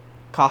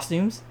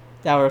costumes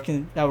that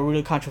were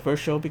really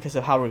controversial because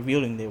of how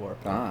revealing they were.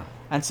 Ah.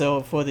 And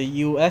so for the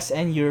US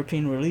and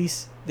European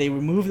release, they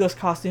removed those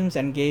costumes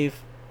and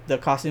gave the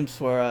costumes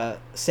for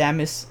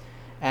Samus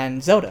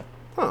and Zelda.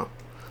 Huh.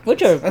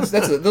 Which are Those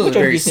are which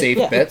very decent. safe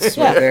Yeah. bets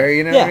Yeah. right there.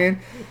 You know Yeah. what I mean?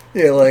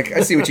 Yeah, like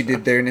I see what you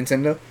did there,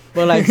 Nintendo.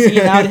 But like, see,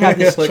 now they have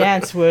this Like-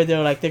 chance where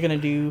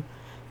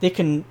they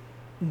can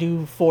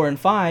do 4 and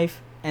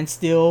 5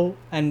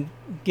 and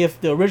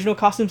give the original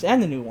costumes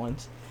and the new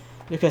ones,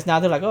 because now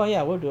they're like, oh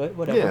yeah, we'll do it,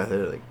 whatever. Yeah,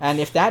 they're like, And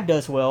if that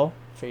does well,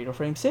 Fatal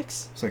Frame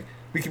 6. It's like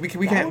we That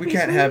can't would we be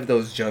can't sweet. have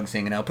those jugs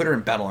hanging out. Put her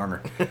in battle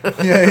armor.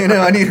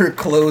 Yeah, I need her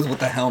clothes with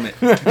the helmet.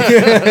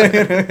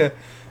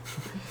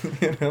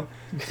 you know.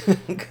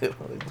 good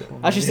old Nintendo.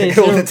 I should say Good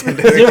old Zero,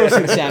 Nintendo. Zero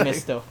Suit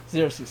Samus though.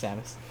 Zero Suit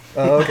Samus.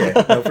 Oh, okay.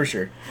 No, for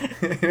sure.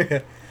 But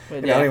I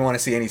don't yeah, even want to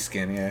see any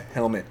skin. Yeah,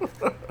 helmet,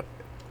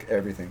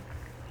 everything.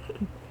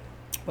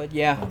 but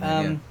yeah. Oh,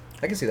 man,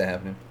 I can see that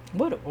happening.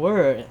 What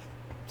were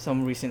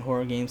some recent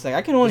horror games? Like,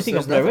 I can only There's- think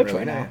of there's Blair nothing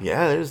Witch really, right no. now.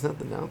 Yeah, there's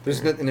nothing out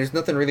there. There's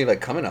nothing really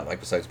like coming up like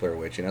besides Blair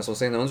Witch. So I'm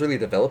saying no one's really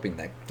developing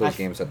those I've-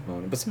 games at the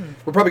moment. But Hmm.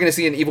 we're probably gonna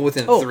see an Evil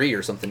Within Oh, 3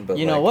 or something. But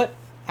You know what?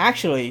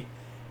 Actually,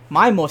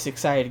 my most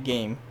excited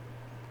game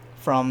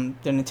from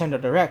the Nintendo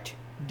Direct,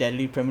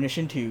 Deadly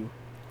Premonition 2.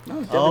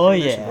 Oh,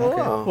 yeah.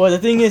 Oh. Well, the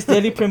thing is,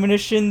 Deadly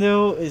Premonition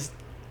though it's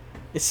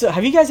so,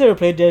 have you guys ever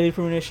played Deadly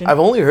Premonition? I've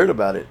only heard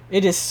about it.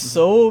 It is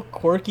so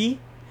quirky,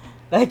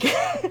 like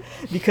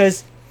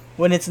because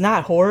when it's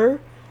not horror,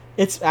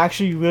 it's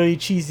actually really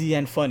cheesy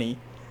and funny,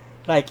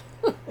 like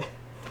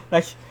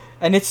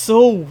and it's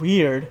so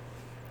weird,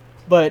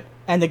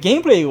 and the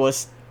gameplay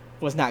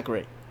was not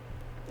great.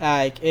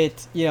 Like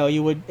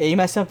you would aim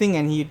at something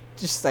and you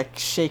just like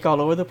shake all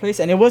over the place,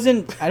 and it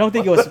wasn't. I don't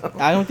think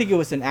it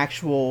was an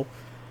actual.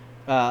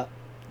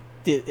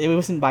 It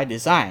wasn't by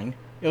design.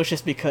 It was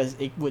just because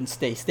it wouldn't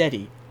stay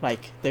steady.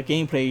 Like the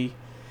gameplay.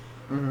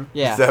 Mhm.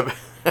 Yeah. Is that-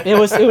 It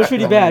was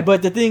really bad,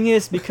 but the thing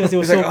is, because it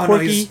was It's so like, oh no,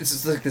 quirky, it's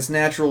just like this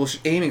natural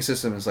aiming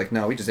system. It's like,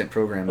 no, we just didn't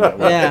program that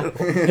way. yeah,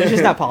 it's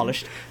just not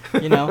polished,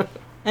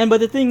 but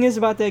the thing is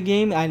about that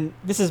game, and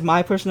this is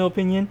my personal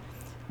opinion,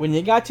 when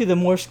you got to the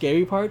more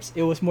scary parts,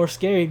 it was more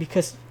scary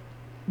because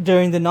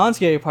during the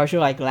non-scary parts, you're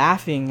like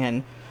laughing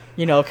and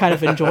kind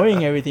of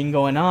enjoying everything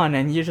going on,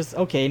 and you're just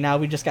okay. Now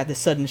we just got this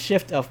sudden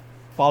shift of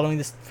following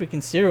this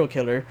freaking serial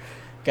killer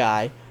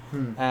guy,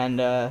 and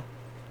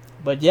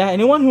but yeah,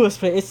 anyone who has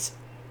played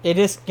it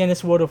is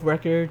Guinness World of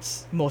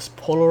Records most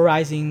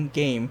polarizing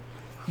game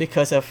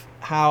because of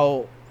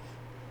how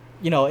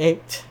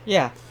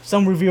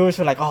some reviewers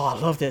were like, "Oh, I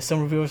love this."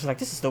 Some reviewers were like,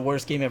 "This is the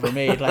worst game ever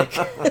made." Like,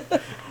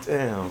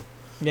 Damn.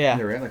 yeah,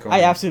 You're right, like,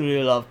 I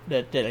absolutely love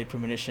that Deadly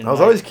Premonition. I was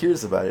like, always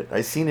curious about it.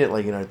 I seen it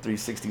like in our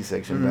 360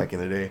 section back in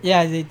the day.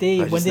 yeah, they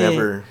I when just they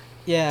never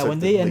took when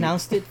the they leap.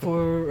 announced it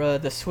for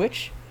the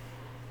Switch,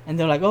 and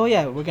they're like, "Oh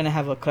yeah, we're gonna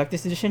have a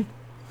collector's edition."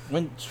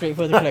 Went straight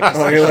for the collector's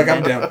Oh, edition. you're like,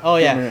 I'm man. down. Oh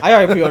yeah, I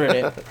already pre-ordered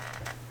it.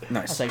 I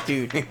Nice. was like,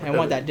 dude, I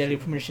want that Deadly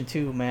Premonition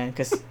too, man,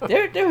 because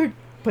there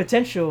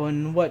potential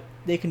in what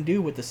they can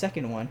do with the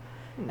second one,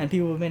 and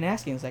people have been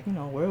asking, it's like,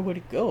 where would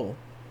it go?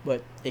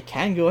 But it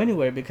can go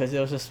anywhere because it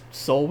was just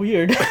so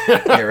weird.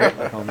 Yeah, right.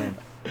 Like, oh man.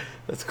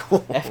 That's cool.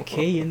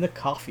 FK in the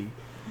coffee.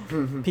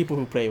 People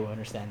who play will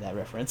understand that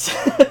reference.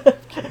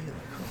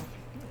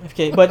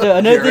 Okay, but Yeah,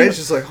 another right? thing. It's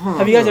just like, huh.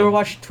 Have you guys ever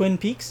watched Twin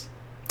Peaks?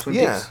 Twin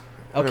Yeah. Peaks?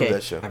 I remember Okay,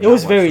 that show. I've it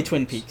was not very watched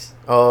Twin Twin Peaks.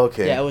 Oh,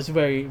 okay. Yeah, it was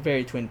very,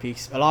 very Twin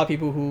Peaks. A lot of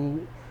people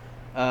who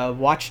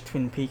watched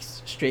Twin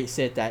Peaks straight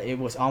said that it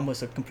was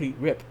almost a complete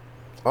rip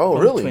Oh,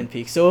 from really? Twin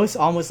Peaks. So it's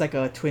almost like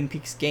a Twin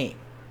Peaks game.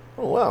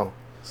 Oh, wow.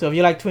 So if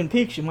you like Twin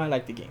Peaks, you might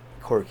like the game.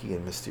 Quirky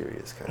and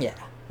mysterious kind Yeah.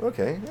 of.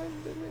 Okay.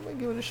 I might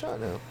give it a shot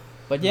now.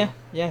 But yeah,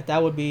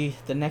 that would be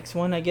the next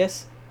one, I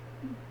guess.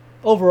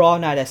 Overall,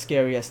 not as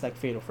scary as like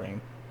Fatal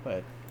Frame,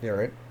 but Yeah,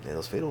 right. Yeah,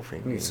 those Fatal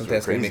Frame games Something are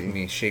that's gonna crazy. make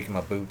me shake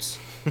my boots.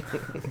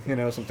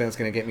 Something that's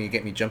gonna get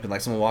me jumping.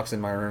 Like someone walks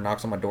in my room,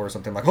 knocks on my door or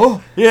something. Like,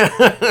 oh, Yeah.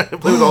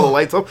 Play with all the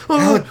lights up.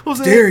 how What's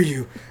that? dare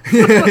you?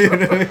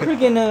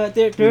 freaking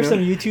there's You know? some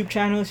YouTube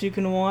channels you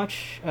can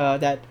watch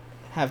that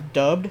have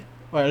dubbed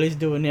or at least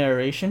do a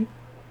narration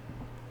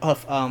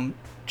of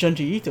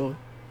Junji Ito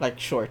like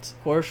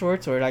horror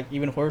shorts or like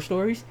even horror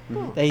stories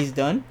that he's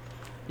done.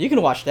 You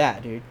can watch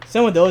that, dude.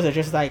 Some of those are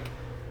just like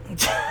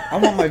I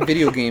want my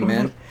video game,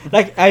 man.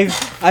 like I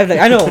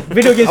know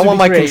video games. I would want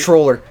be my great.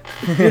 controller.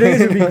 Video games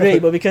would be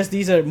great, but because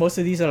most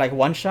of these are like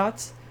one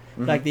shots,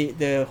 like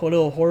the whole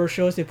little horror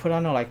shows they put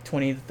on are like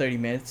 20 to 30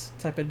 minutes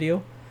type of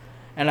deal,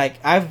 and like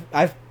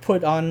I've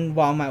put on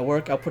while I'm at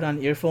work, I'll put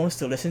on earphones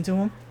to listen to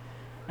them,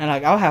 and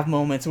like I'll have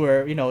moments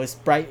where it's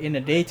bright in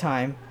the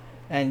daytime,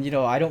 and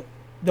I don't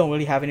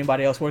really have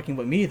anybody else working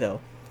but me though,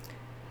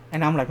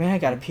 and I'm like, man, I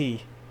gotta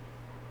pee.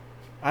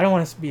 I don't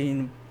want to be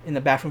in the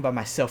bathroom by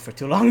myself for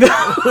too long. Like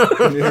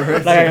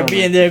I gotta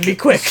be in there, be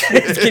quick.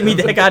 Just get me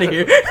the heck out of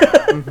here.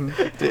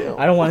 Damn.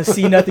 I don't want to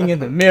see nothing in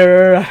the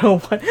mirror. I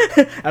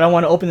don't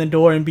want to open the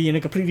door and be in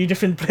a completely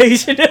different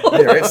place.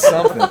 There is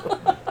something.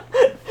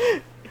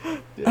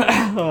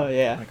 Oh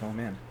yeah. Like, oh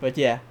man. But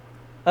yeah.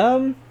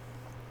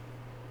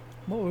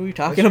 What were we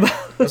talking about?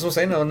 I was gonna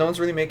say no one's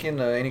really making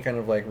any kind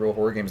of like real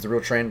horror games. The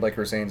real trend, like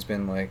we were saying, has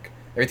been like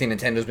everything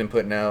Nintendo's been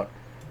putting out.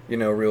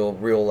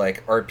 Real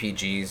like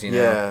RPGs.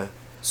 Yeah.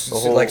 The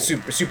whole Like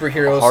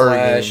superhero horror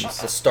slash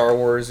games. the Star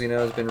Wars.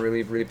 Has been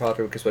really really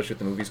popular, especially with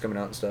the movies coming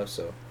out and stuff.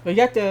 So We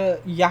got the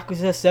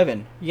Yakuza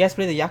 7. You guys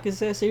play the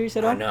Yakuza series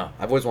at all? I know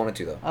I've always wanted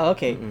to though. Oh,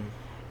 okay. Mm-mm.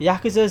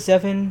 Yakuza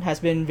 7 has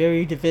been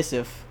very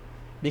divisive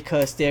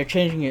because they're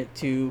changing it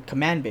to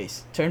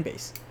command-based,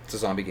 turn-based. It's a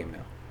zombie game now.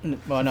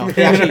 Well, no,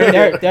 they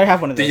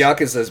have one of The those.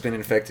 Yakuza has been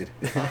infected.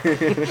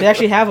 They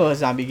actually have a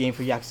zombie game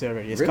for Yakuza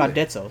already. It's called Really?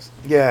 Dead Souls.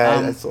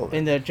 Yeah, I saw that.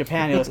 In the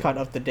Japan, it was called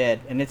Of the Dead,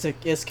 and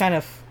it's kind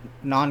of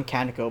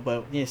non-canonical,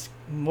 but it's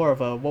more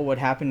of a what would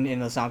happen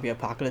in a zombie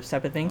apocalypse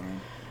type of thing.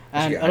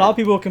 And Yeah, a lot of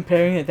people are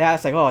comparing it.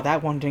 That's like, oh,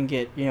 that one didn't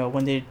get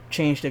when they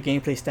changed the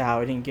gameplay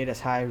style, it didn't get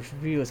as high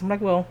reviews. I'm like,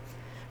 well,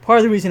 part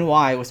of the reason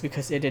why was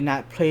because it did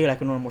not play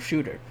like a normal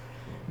shooter,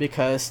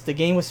 because the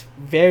game was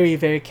very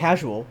very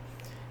casual.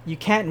 You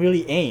can't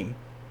really aim.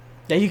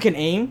 Yeah, you can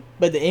aim,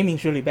 but the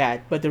aiming's really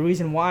bad. But the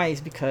reason why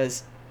is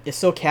because it's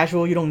so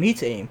casual, you don't need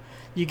to aim.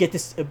 You get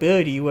this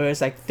ability where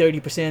it's like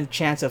 30%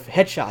 chance of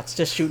headshots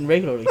just shooting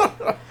regularly.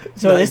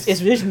 So Nice.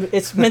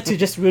 it's meant to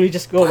just really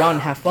just go around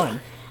and have fun.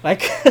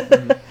 Like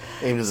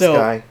Aim to the So-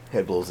 sky,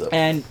 head blows up.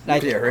 and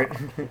like Yeah, right.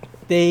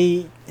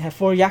 they have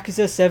for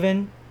Yakuza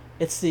 7,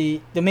 it's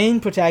the main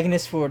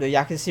protagonist for the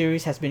Yakuza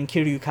series has been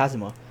Kiryu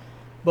Kazuma.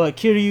 But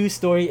Kiryu's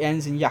story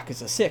ends in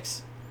Yakuza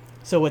 6.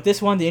 So with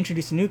this one, they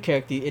introduced a new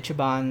character,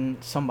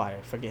 Ichiban somebody,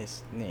 I forget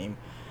his name.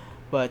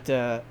 But,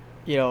 a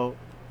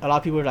lot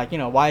of people are like,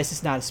 why is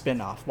this not a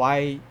spin-off?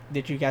 Why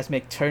did you guys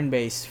make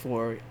turn-based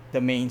for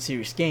the main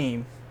series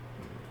game?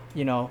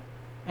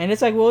 And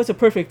it's like, well, it's a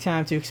perfect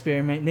time to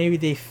experiment. Maybe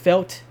they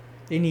felt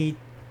they need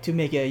to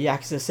make a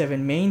Yakuza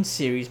 7 main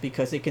series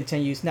because it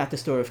continues not the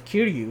story of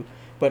Kiryu,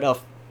 but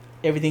of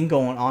everything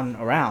going on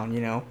around,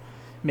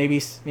 Maybe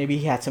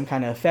he had some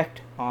kind of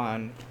effect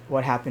on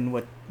what happened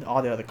with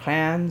all the other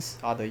clans,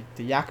 all the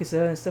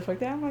Yakuza and stuff like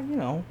that. I'm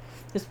like,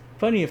 there's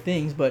plenty of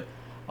things, but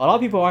a lot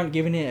of people aren't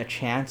giving it a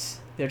chance.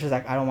 They're just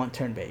like, I don't want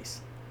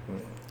turn-based.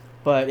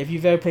 But if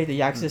you've ever played the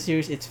Yakuza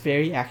series, it's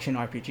very action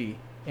RPG,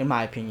 in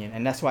my opinion.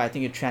 And that's why I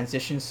think it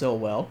transitions so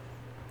well.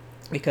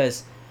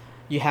 Because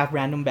you have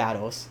random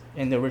battles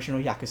in the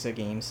original Yakuza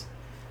games.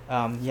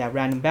 You have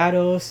random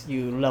battles,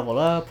 you level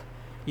up,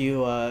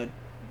 you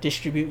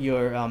distribute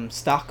your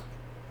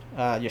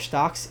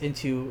stocks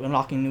into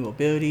unlocking new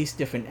abilities,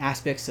 different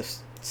aspects of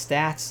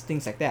stats,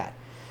 things like that.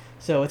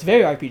 So it's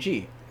very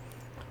RPG.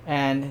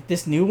 And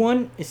this new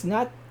one, it's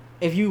not.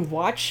 If you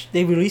watch,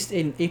 they released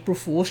an April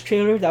Fool's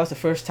trailer. That was the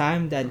first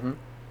time that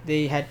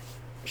they had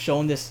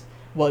shown this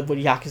what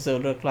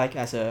Yakuza looked like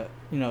as a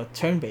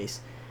turn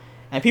based,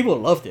 and people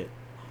loved it.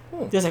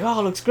 They're like, oh,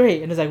 it looks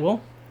great, and it's like,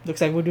 well, looks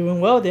like we're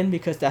doing well then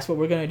because that's what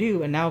we're gonna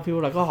do. And now people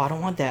are like, oh, I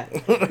don't want that.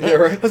 Yeah,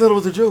 right. I thought it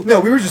was a joke. No,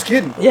 we were just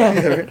kidding.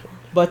 Yeah. Right.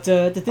 But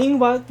the thing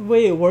about the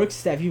way it works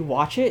is that if you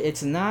watch it,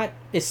 it's not.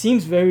 It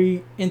seems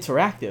very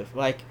interactive,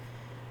 like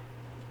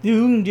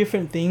doing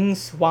different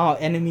things while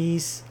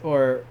enemies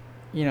or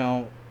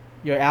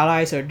your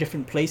allies are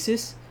different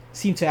places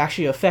seem to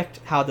actually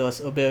affect how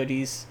those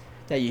abilities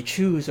that you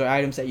choose or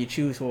items that you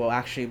choose will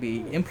actually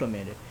be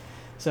implemented.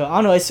 So I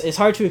don't know. It's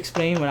hard to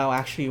explain without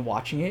actually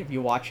watching it. If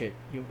you watch it,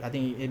 I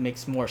think it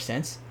makes more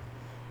sense.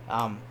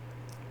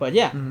 But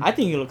yeah, I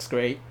think it looks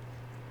great.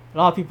 A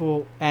lot of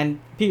people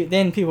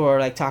then people are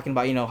like talking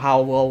about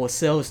how well will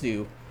sales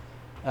do.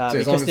 So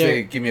as long as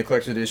they give me a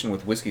collector's edition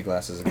with whiskey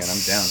glasses again,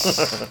 I'm down.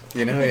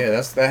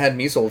 That had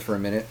me sold for a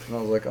minute, and I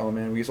was like, oh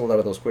man, we sold out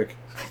of those quick.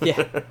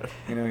 Yeah.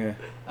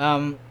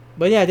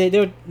 But yeah,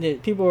 they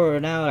people are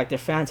now like their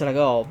fans are like,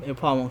 oh, it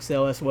probably won't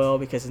sell as well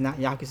because it's not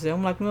Yakuza.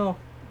 I'm like, no,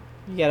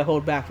 you gotta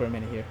hold back for a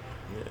minute here.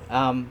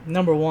 Yeah.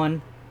 Number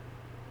one,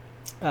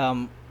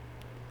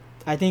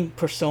 I think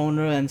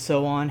Persona and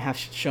so on have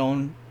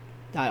shown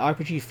that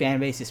RPG fan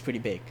base is pretty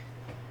big.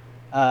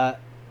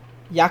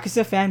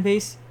 Yakuza fan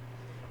base,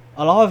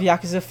 a lot of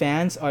Yakuza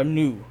fans are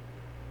new.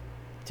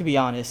 To be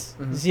honest,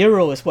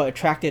 Zero is what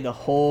attracted a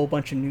whole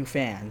bunch of new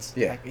fans.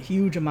 Yeah, like a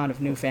huge amount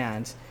of new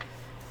fans,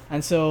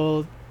 and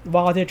so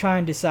while they're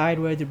trying to decide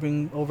whether to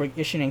bring over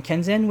Ishin and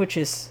Kenzen, which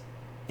is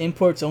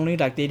imports only,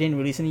 like they didn't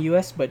release in the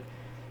US, but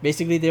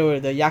basically they were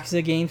the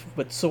Yakuza games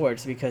with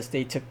swords because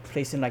they took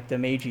place in like the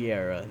Meiji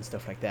era and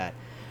stuff like that.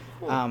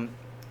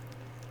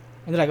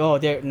 And they're like, oh,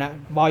 they're not.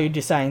 While you're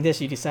deciding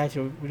this, you decide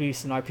to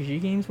release an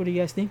RPG games. What are you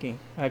guys thinking?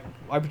 Like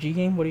RPG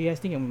game? What are you guys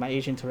thinking? My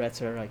Asian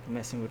Tourette's are like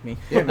messing with me.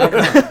 Yeah,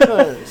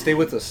 no, stay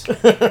with us.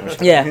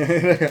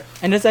 Yeah,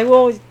 and it's like,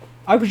 well,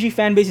 RPG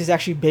fan base is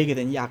actually bigger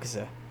than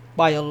Yakuza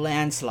by a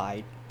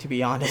landslide, to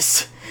be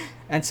honest.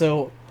 And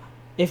so,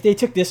 if they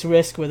took this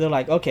risk where they're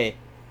like, okay,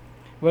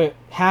 where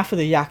half of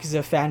the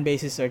Yakuza fan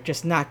bases are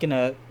just not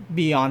gonna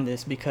be on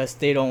this because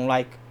they don't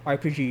like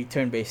RPG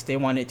turn-based. They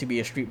want it to be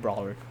a street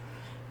brawler,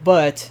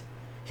 but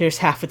here's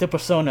half of the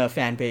Persona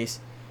fan base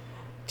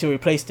to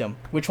replace them.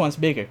 Which one's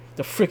bigger?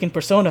 The freaking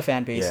Persona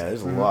fan base. Yeah,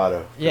 there's a lot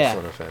of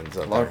Persona fans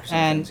out there.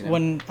 And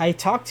when I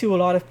talk to a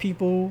lot of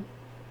people,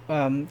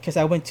 because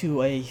I went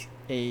to a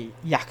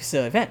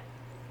Yakuza event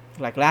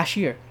like last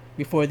year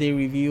before they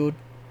reviewed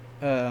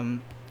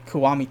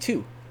Kiwami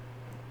 2.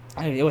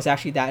 And it was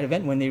actually that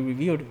event when they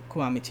reviewed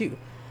Kiwami 2.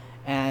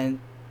 And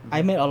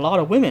I met a lot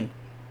of women.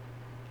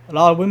 A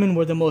lot of women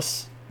were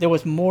there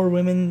was more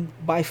women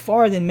by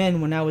far than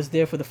men when I was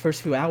there for the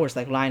first few hours,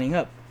 like lining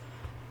up.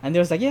 And they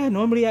was like, yeah,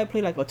 normally I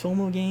play like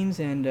Otomo games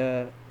and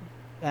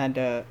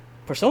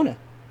Persona.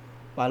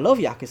 But I love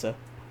Yakuza.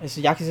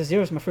 Yakuza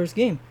 0 is my first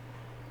game.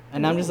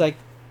 And I'm just like,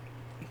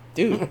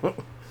 dude, There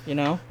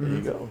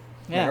you go.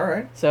 Yeah. All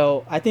right.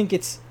 So I think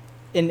it's,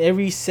 in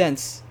every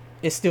sense,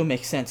 it still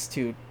makes sense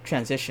to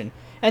transition.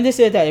 And they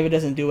said that if it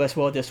doesn't do as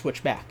well, they'll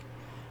switch back.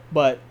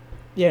 But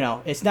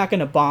it's not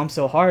gonna bomb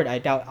so hard. I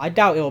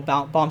doubt it'll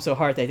bomb so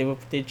hard that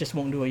they just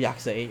won't do a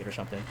Yakuza 8 or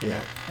something.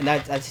 Yeah. And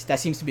that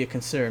seems to be a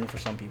concern for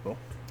some people.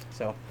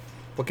 So.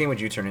 What game would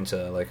you turn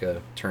into like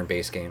a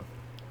turn-based game?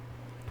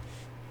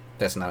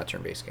 That's not a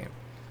turn-based game.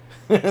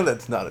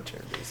 That's not a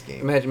turn-based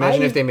game.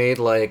 Imagine if they made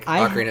like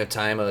Ocarina of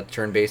Time a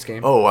turn-based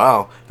game. Oh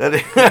wow,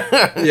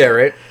 Yeah,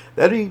 right.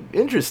 That'd be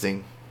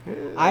interesting.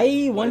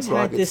 I once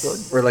had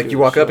this where like you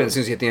walk up and as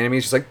soon as you hit the enemy,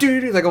 it's just like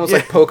dude, like almost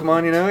like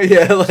Pokemon,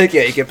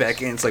 Yeah, you get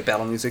back in, it's like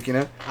battle music,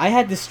 I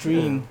had this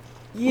stream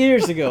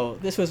years ago.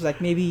 This was like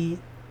maybe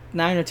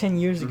 9 or 10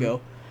 years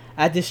ago.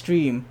 I had this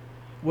stream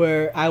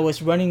where I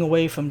was running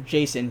away from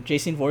Jason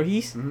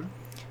Voorhees.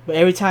 But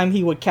every time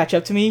he would catch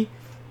up to me,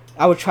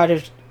 I would try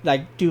to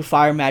like do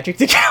fire magic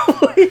to get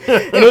away.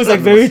 And it was like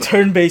very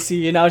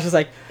turn-based-y, and I was just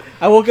like,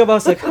 I woke up, I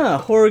was like,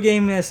 horror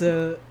game as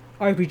a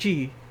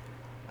RPG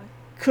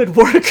could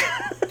work.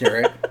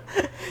 You're right.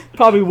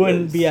 Probably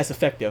wouldn't be as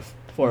effective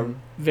for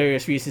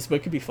various reasons, but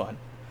it could be fun.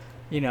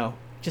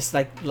 Just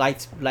like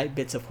light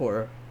bits of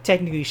horror.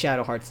 Technically,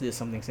 Shadow Hearts did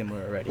something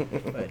similar already.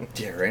 But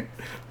yeah, right.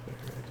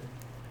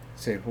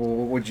 Say,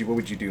 what would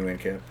you do,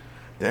 Incap?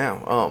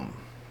 Damn.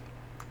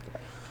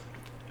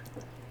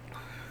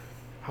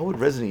 How would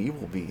Resident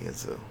Evil be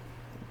as a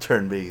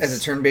turn-based? As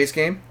a turn-based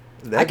game?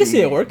 I can see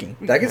it working.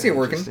 I can see it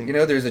working.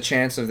 There's a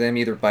chance of them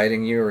either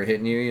biting you or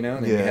hitting you. And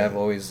then you have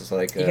always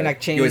like you can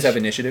like change. You always have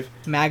initiative.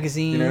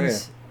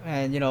 Magazines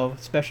and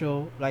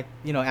special like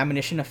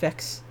ammunition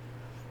effects.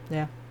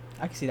 Yeah,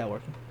 I can see that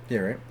working. Yeah,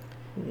 right.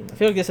 I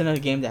feel like there's another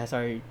game that has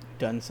already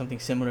done something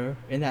similar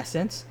in that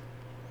sense.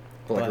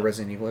 But like a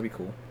Resident Evil, that'd be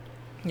cool.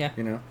 Yeah.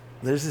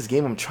 There's this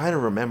game I'm trying to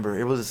remember.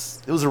 It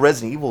was a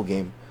Resident Evil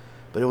game,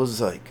 but it was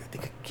like I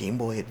think a Game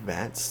Boy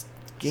Advance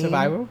game.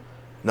 Survival?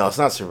 No, it's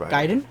not Survival.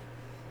 Gaiden?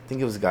 I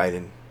think it was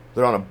Gaiden.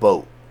 They're on a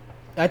boat.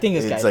 I think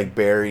it's Gaiden. like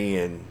Barry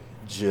and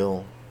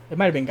Jill. It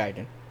might have been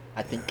Gaiden.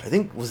 I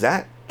think. Was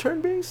that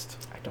turn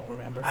based? I don't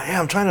remember.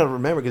 I'm trying to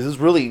remember because it's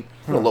really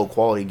a low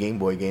quality Game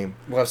Boy game.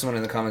 We'll have someone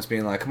in the comments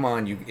being like, "Come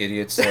on, you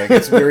idiots! Like,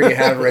 we already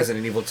have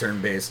Resident Evil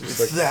turn based. It's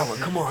like, that one.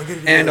 Come on, get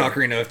it. And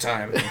Ocarina of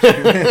Time."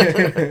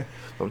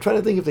 I'm trying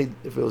to think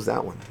if it was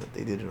that one that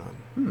they did it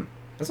on.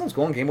 That sounds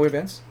cool on Game Boy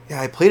Advance.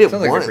 Yeah, I played it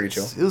Sounds like they're once. pretty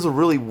chill. It was a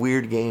really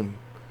weird game.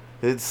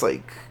 It's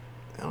like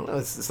I don't know.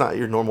 It's not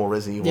your normal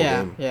Resident Evil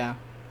game. Yeah.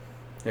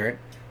 All right.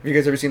 Have you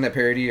guys ever seen that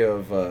parody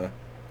of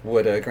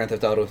what Grand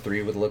Theft Auto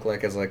 3 would look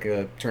like as like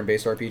a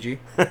turn-based RPG,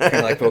 kind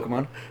of like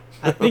Pokemon?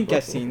 I think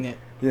I've seen it.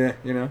 Yeah,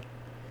 you know.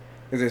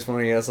 Because it's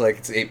funny. It's like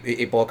it's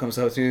eight ball comes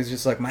up to you. It's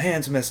just like my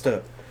hand's messed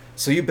up,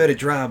 so you better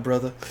drive,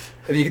 brother.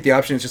 And you get the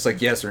option. It's just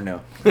like yes or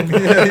no.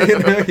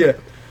 Yeah.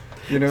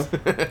 You know.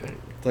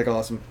 It's like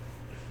awesome.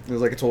 It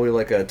was like a totally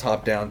like a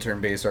top-down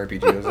turn-based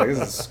RPG. I was like,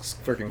 this is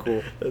freaking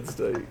cool. That's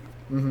tight.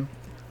 Mm-hmm.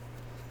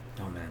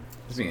 Oh man,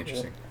 this is be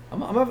interesting.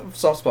 I'm have a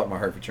soft spot in my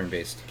heart for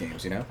turn-based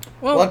games. You know,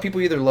 Well, a lot of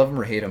people either love them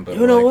or hate them. But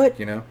you know like, what?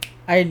 You know,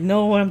 I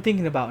know what I'm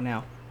thinking about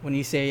now. When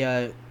you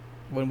say,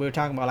 when we were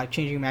talking about like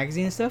changing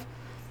magazine and stuff,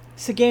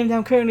 it's a game that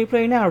I'm currently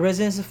playing now,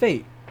 Residence of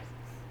Fate.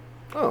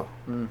 Oh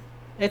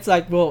It's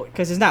like, well,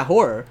 because it's not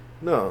horror,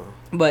 no,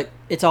 but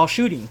it's all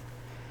shooting.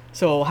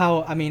 So I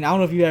don't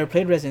know if you ever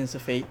played Residence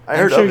of Fate. I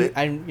heard sure of it.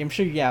 I'm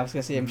sure, yeah, I was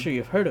gonna say, I'm sure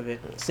you've heard of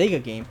it.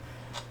 Sega game,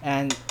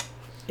 and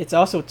it's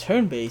also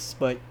turn-based,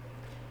 but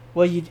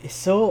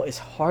it's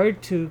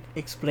hard to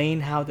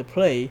explain how to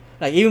play.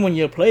 Like even when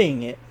you're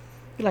playing it,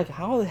 you're like,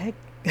 how the heck?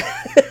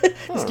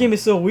 This game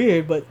is so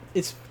weird, but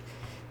it's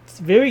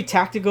very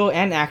tactical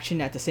and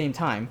action at the same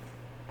time,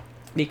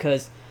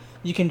 because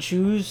you can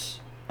choose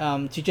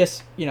to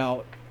just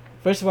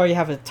first of all you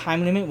have a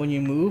time limit when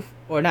you move,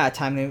 or not a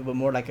time limit, but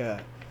more like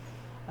a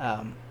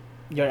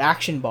your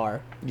action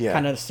bar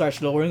kind of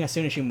starts lowering as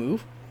soon as you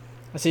move,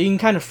 so you can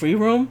kind of free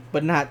roam,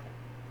 but not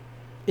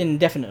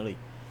indefinitely.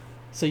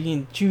 So you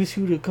can choose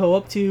who to go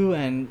up to,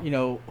 and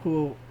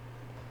who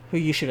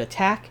you should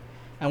attack.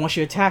 And once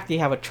you attack, they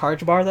have a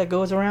charge bar that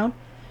goes around,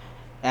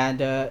 and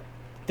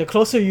the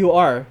closer you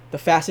are, the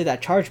faster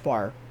that charge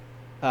bar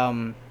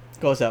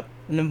goes up.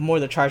 And the more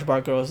the charge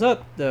bar goes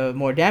up, the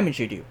more damage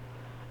you do.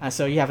 And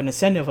so you have an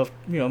incentive of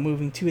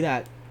moving to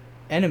that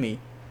enemy.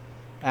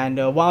 And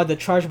while the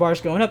charge bar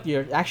is going up,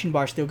 your action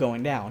bar is still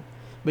going down.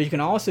 But you can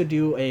also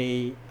do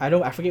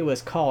I forget what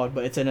it's called,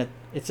 but it's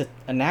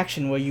an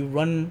action where you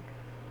run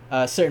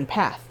a certain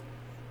path,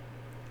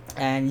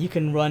 and you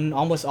can run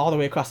almost all the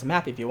way across the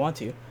map if you want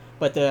to.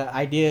 But the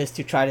idea is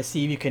to try to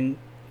see if you can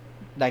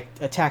like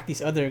attack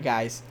these other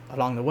guys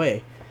along the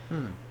way.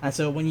 And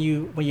so when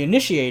you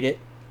initiate it,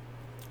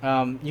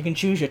 you can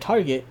choose your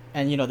target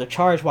and the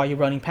charge while you're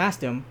running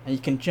past them, and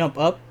you can jump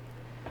up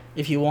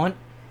if you want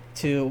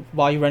to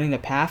while you're running the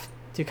path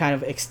to kind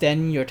of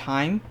extend your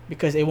time,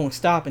 because it won't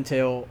stop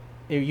until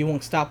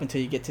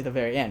you get to the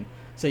very end.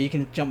 So you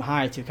can jump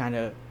high to kind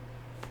of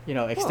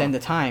extend the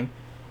time,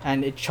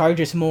 and it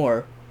charges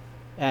more,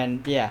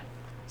 and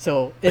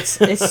so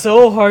it's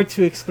so hard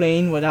to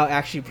explain without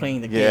actually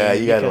playing the game. Yeah,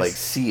 you gotta like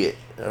see it,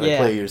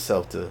 play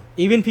yourself to.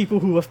 Even people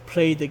who have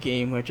played the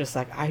game were just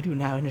like, I do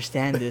not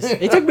understand this.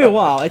 It took me a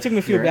while. It took me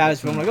a few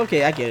battles, but I'm like,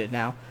 okay, I get it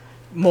now,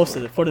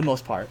 for the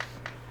most part,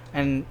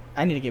 and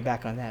I need to get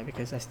back on that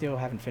because I still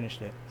haven't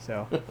finished it.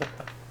 So,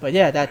 but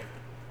yeah,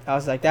 I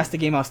was like, that's the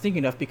game I was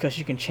thinking of, because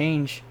you can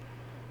change,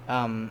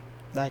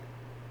 like,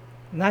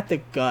 not the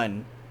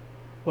gun.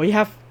 Well,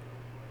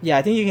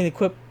 I think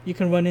you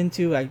can run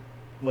into like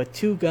with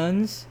 2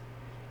 guns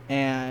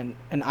and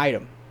an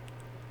item.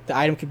 The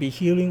item could be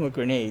healing or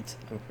grenades.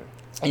 Okay.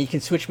 And you can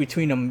switch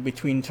between them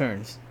between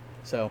turns.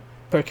 So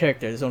per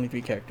character, there's only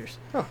 3 characters.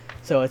 Huh.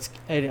 So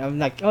I'm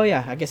like, oh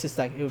yeah, I guess it's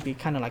like, it would be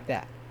kind of like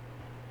that.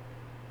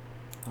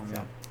 Oh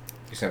man,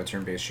 just have a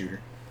turn-based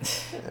shooter.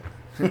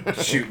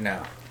 Shoot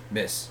now,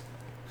 miss.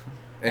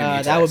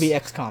 That would be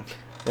XCOM.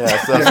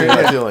 Yeah, so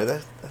that's the only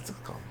that's a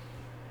calm.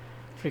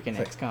 Freaking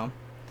XCOM.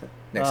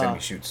 Next enemy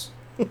shoots,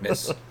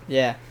 miss.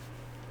 Yeah.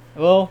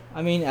 Well,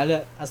 I mean,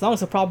 as long as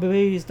the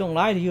probabilities don't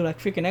lie to you, like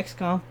freaking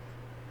XCOM.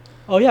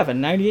 Oh, you have a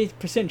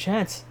 98%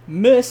 chance.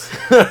 Miss.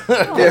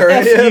 Oh,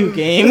 F you,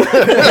 game.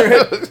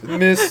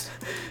 Miss.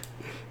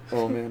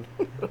 Oh, man.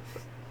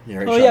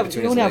 You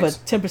don't have a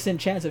 10%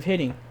 chance of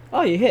hitting.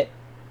 Oh, you hit.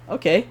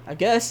 Okay, I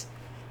guess.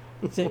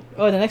 So,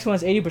 the next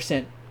one's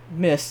 80%.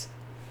 Miss.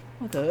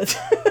 What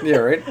the? Yeah,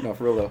 right? No,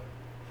 for real, though.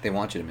 They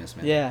want you to miss,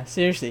 man. Yeah,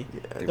 seriously.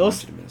 Yeah, they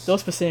want you to miss.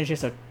 Those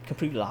percentages are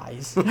complete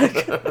lies.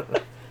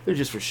 They're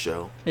just for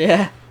show.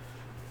 Yeah.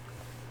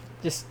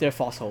 Just they're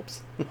false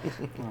hopes.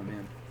 Oh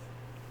man.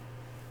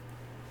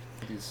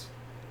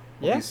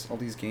 All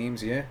these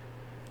games, yeah.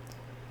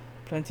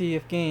 Plenty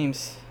of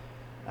games.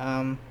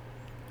 I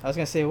was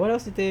gonna say, what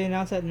else did they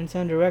announce at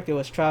Nintendo Direct? It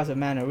was Trials of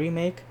Mana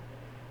remake,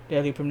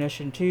 Deadly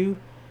Premonition 2.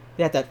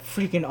 They had that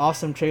freaking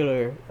awesome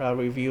trailer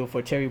review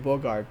for Terry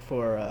Bogard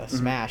for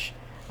Smash.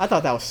 I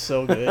thought that was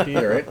so good, dude.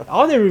 Yeah, right?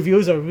 All their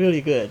reviews are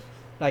really good.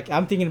 Like,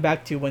 I'm thinking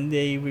back to when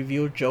they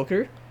reviewed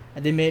Joker.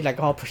 and they made like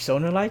all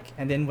Persona like,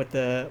 and then with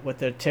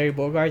the Terry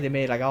Bogard, they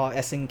made like all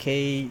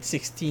SNK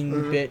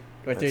 16-bit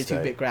or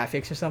 32-bit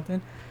graphics or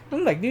something.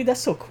 I'm like, dude, that's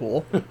so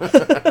cool.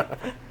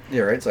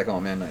 Yeah, right. It's like, oh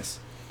man, nice.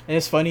 And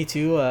it's funny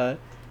too.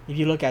 If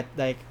you look at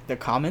like the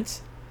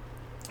comments,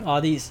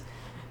 all this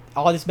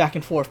back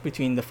and forth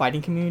between the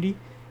fighting community,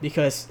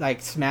 because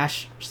like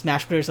Smash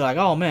players are like,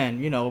 oh man,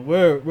 you know,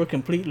 we're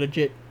complete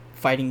legit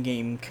fighting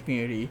game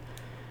community.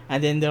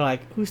 And then they're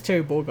like, "Who's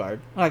Terry Bogard?"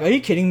 I'm like, "Are you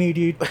kidding me,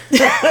 dude?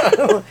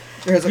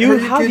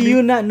 How do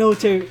you not know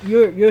Terry?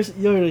 You're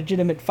a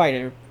legitimate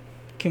fighter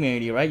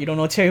community, right? You don't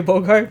know Terry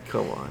Bogard?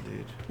 Come on,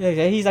 dude.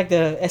 Yeah, he's like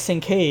the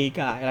SNK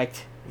guy. Like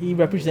he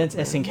represents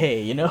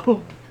SNK, you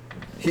know?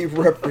 He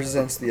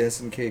represents the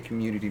SNK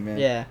community, man.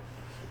 Yeah.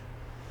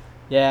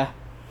 Yeah.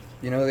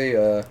 You know they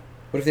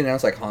what if they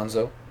announce like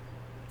Hanzo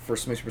for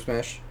Super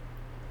Smash?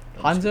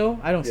 Hanzo?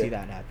 I don't see Yeah.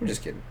 that happening. I'm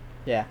just kidding.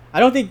 Yeah, I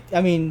don't think.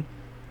 I mean,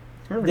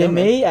 Remember they now,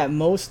 man. may at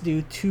most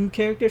do 2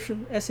 characters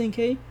from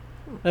SNK.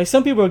 Like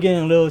some people are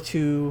getting a little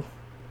too.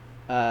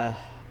 I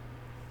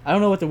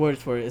don't know what the word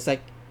for it. It's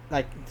like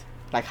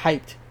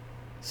hyped.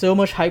 So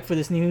much hype for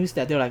this news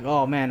that they're like,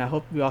 oh man, I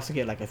hope we also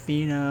get like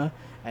Athena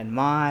and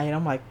Mai. And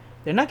I'm like,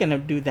 they're not gonna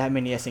do that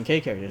many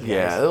SNK characters.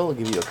 Yeah, guys. they'll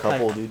give you a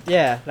couple, Like, dude.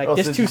 Yeah, like Or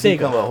there's since 2 it's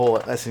become a Sega. whole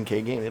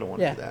SNK game. They don't want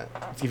to Yeah. do that.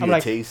 Let's give I'm you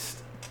like- a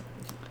taste.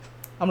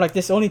 I'm like,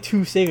 there's only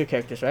 2 Sega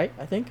characters, right?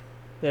 I think.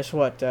 There's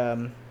what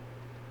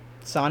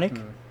Sonic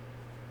Hmm.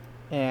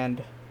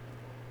 and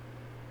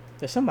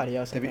there's somebody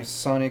else. I Maybe think.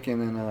 Sonic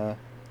and then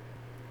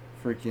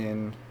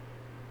freaking.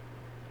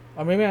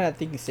 Or maybe I'm not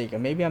thinking Sega.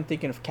 Maybe I'm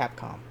thinking of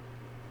Capcom.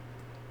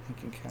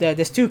 thinking Cap-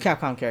 There's 2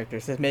 Capcom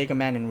characters. There's Mega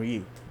Man and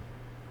Ryu.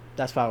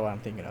 That's probably what I'm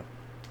thinking of.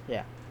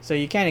 Yeah. So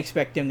you can't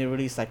expect them to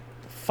release like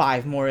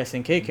 5 more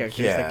SNK characters.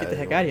 Yeah, Like, get the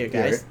heck they out of here, won't.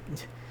 Yeah, guys.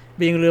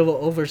 Being a little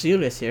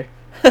overzealous here.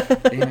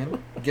 Hey,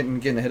 man,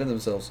 getting ahead of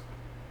themselves.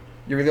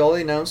 Yeah, really, all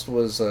they announced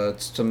was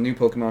some new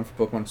Pokemon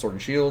for Pokemon Sword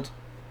and Shield,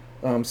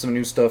 some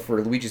new stuff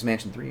for Luigi's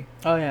Mansion 3.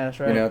 Oh yeah, that's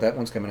right. You know, that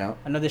one's coming out.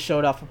 I know they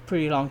showed off a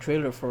pretty long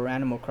trailer for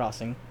Animal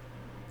Crossing.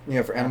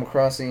 Yeah, for Animal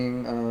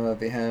Crossing,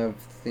 they have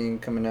thing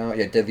coming out.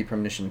 Yeah, Deadly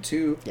Premonition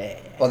 2. Yeah.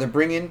 Oh, they're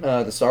bringing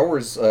the Star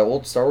Wars,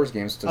 old Star Wars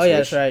games to Oh, Switch. yeah,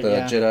 that's right, The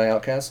yeah. Jedi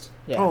Outcast.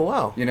 Yeah. Oh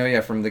wow. You know,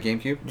 yeah, from the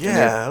GameCube. And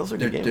Yeah, those are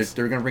good they're, games.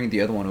 They're going to bring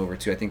the other one over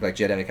too. I think like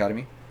Jedi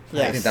Academy. I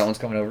Yes. think that one's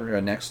coming over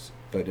next,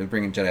 but they're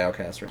bringing Jedi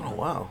Outcast right Oh now.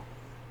 wow.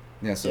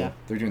 Yeah, so Yeah.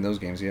 they're doing those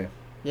games. Yeah.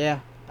 Yeah.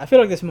 I feel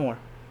like there's more.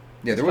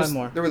 Yeah, there There's was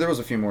more. there was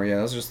a few more. Yeah,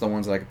 those are just the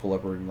ones that I could pull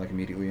up like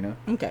immediately. You know.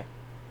 Okay.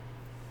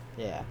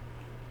 Yeah.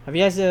 Have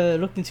you guys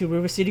looked into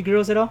River City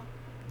Girls at all?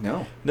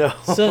 No. No.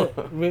 So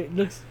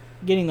looks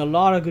getting a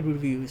lot of good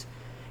reviews.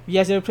 You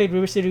guys ever played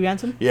River City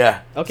Ransom?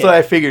 Yeah. Okay. So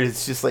I figured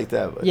it's just like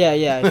that. But Yeah,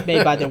 yeah. It's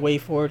made by the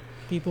WayForward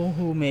people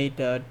who made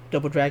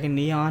Double Dragon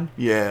Neon.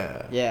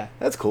 Yeah. Yeah.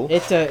 That's cool.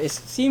 It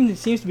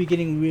seems to be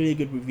getting really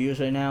good reviews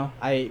right now.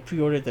 I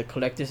pre-ordered the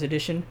collector's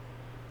edition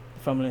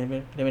from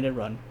Limited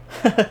Run.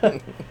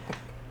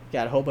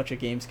 Got a whole bunch of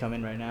games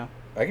coming right now.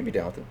 I can be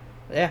down with it.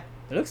 Yeah,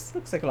 it looks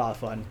like a lot of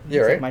fun.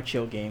 Yeah, It's right? like my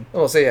chill game.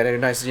 Oh, say yeah, a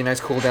nice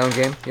cool down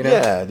game. You know.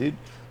 Yeah, dude.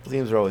 Those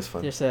games are always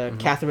fun. There's Mhm.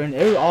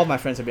 Catherine. All my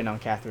friends have been on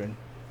Catherine,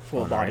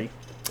 full Oh, body, right.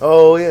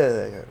 Oh yeah,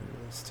 I got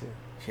those too.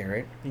 Yeah,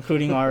 right.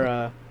 including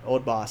our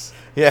old boss.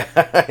 Yeah,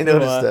 I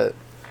noticed that.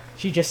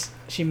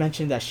 She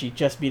mentioned that she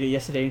just beat it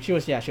yesterday, and she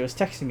was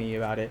texting me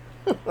about it,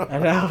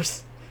 and I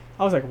was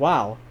like,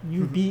 wow,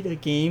 you beat a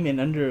game in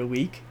under a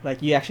week?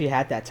 Like you actually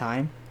had that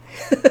time?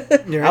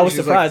 Yeah, I was she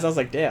was surprised. like- I was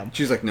like, damn.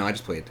 She was like, no, I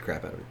just played the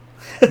crap out of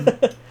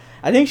it.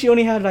 I think she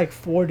only had like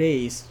 4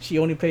 days. She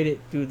only played it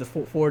through the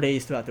 4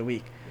 days throughout the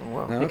week Oh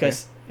wow. No.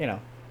 because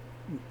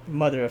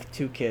mother of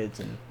 2 kids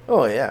and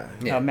Oh yeah.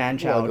 Yeah. a man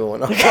Well, child.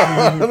 going on.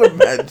 I'm a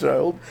mad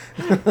child.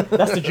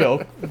 That's the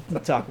joke. We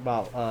talk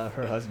about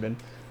her husband,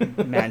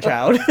 man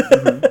child.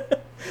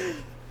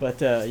 But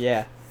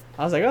yeah,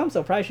 I was like, oh, I'm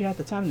surprised she had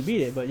the time to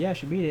beat it. But yeah,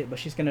 she beat it. But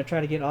she's gonna try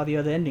to get all the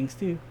other endings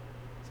too.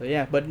 So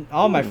yeah, but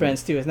all my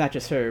friends too. It's not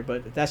just her,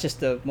 but that's just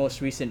the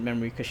most recent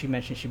memory because she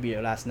mentioned she beat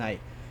it last night,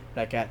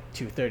 like at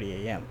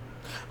 2:30 a.m.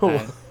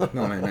 And,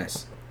 No, man,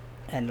 nice.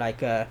 and like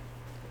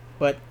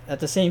but at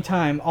the same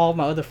time, all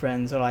my other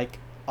friends are like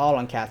all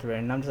on Catherine,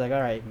 and I'm just like,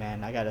 all right,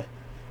 man,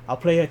 I'll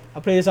play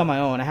this on my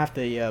own. I have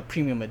the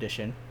premium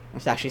edition.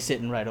 It's actually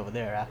sitting right over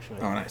there, actually.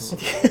 Oh, nice.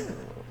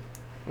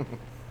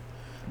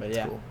 But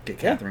yeah, Cool. Get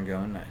Catherine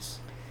going. Nice.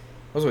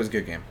 That was always a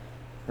good game.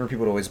 Remember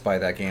people would always buy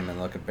that game and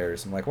look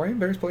embarrassed. I'm like, why are you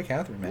embarrassed to play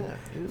Catherine, man? Yeah,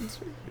 dude, it's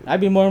really good. I'd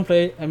be more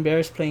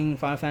embarrassed playing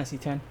Final Fantasy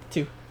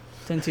 10-2.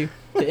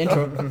 The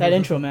intro, that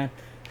intro, man.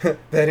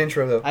 That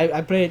intro though.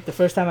 I played the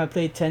first time I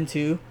played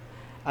 10-2.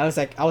 I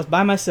was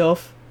by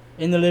myself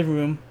in the living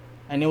room,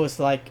 and it was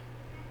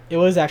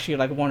actually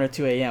like 1 or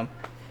 2 a.m.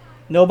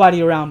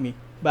 Nobody around me,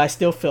 but I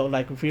still felt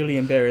like really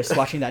embarrassed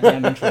watching that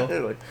damn intro.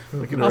 Like,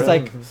 looking I was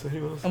around, like- is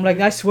anyone else? I'm like,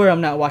 I swear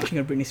I'm not watching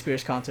a Britney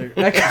Spears concert.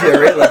 Like, Yeah,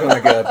 right. Like, oh my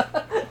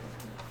god.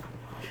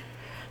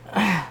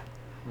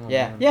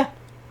 yeah.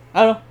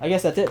 I don't know. I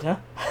guess that's it, huh?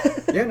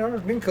 Yeah, no,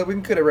 we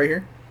can cut it right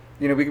here.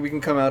 You know, we can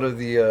come out of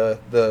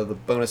the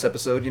bonus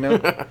episode. You know,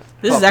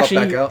 This is pop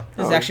actually back out.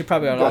 this is actually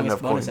probably our got longest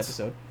enough bonus coins.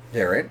 episode.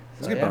 Yeah, right.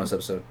 It's a good Yeah. bonus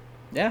episode.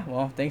 Yeah,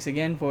 well, thanks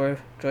again for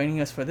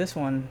joining us for this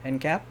one,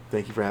 NCAP.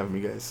 Thank you for having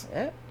me, guys.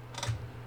 Yeah.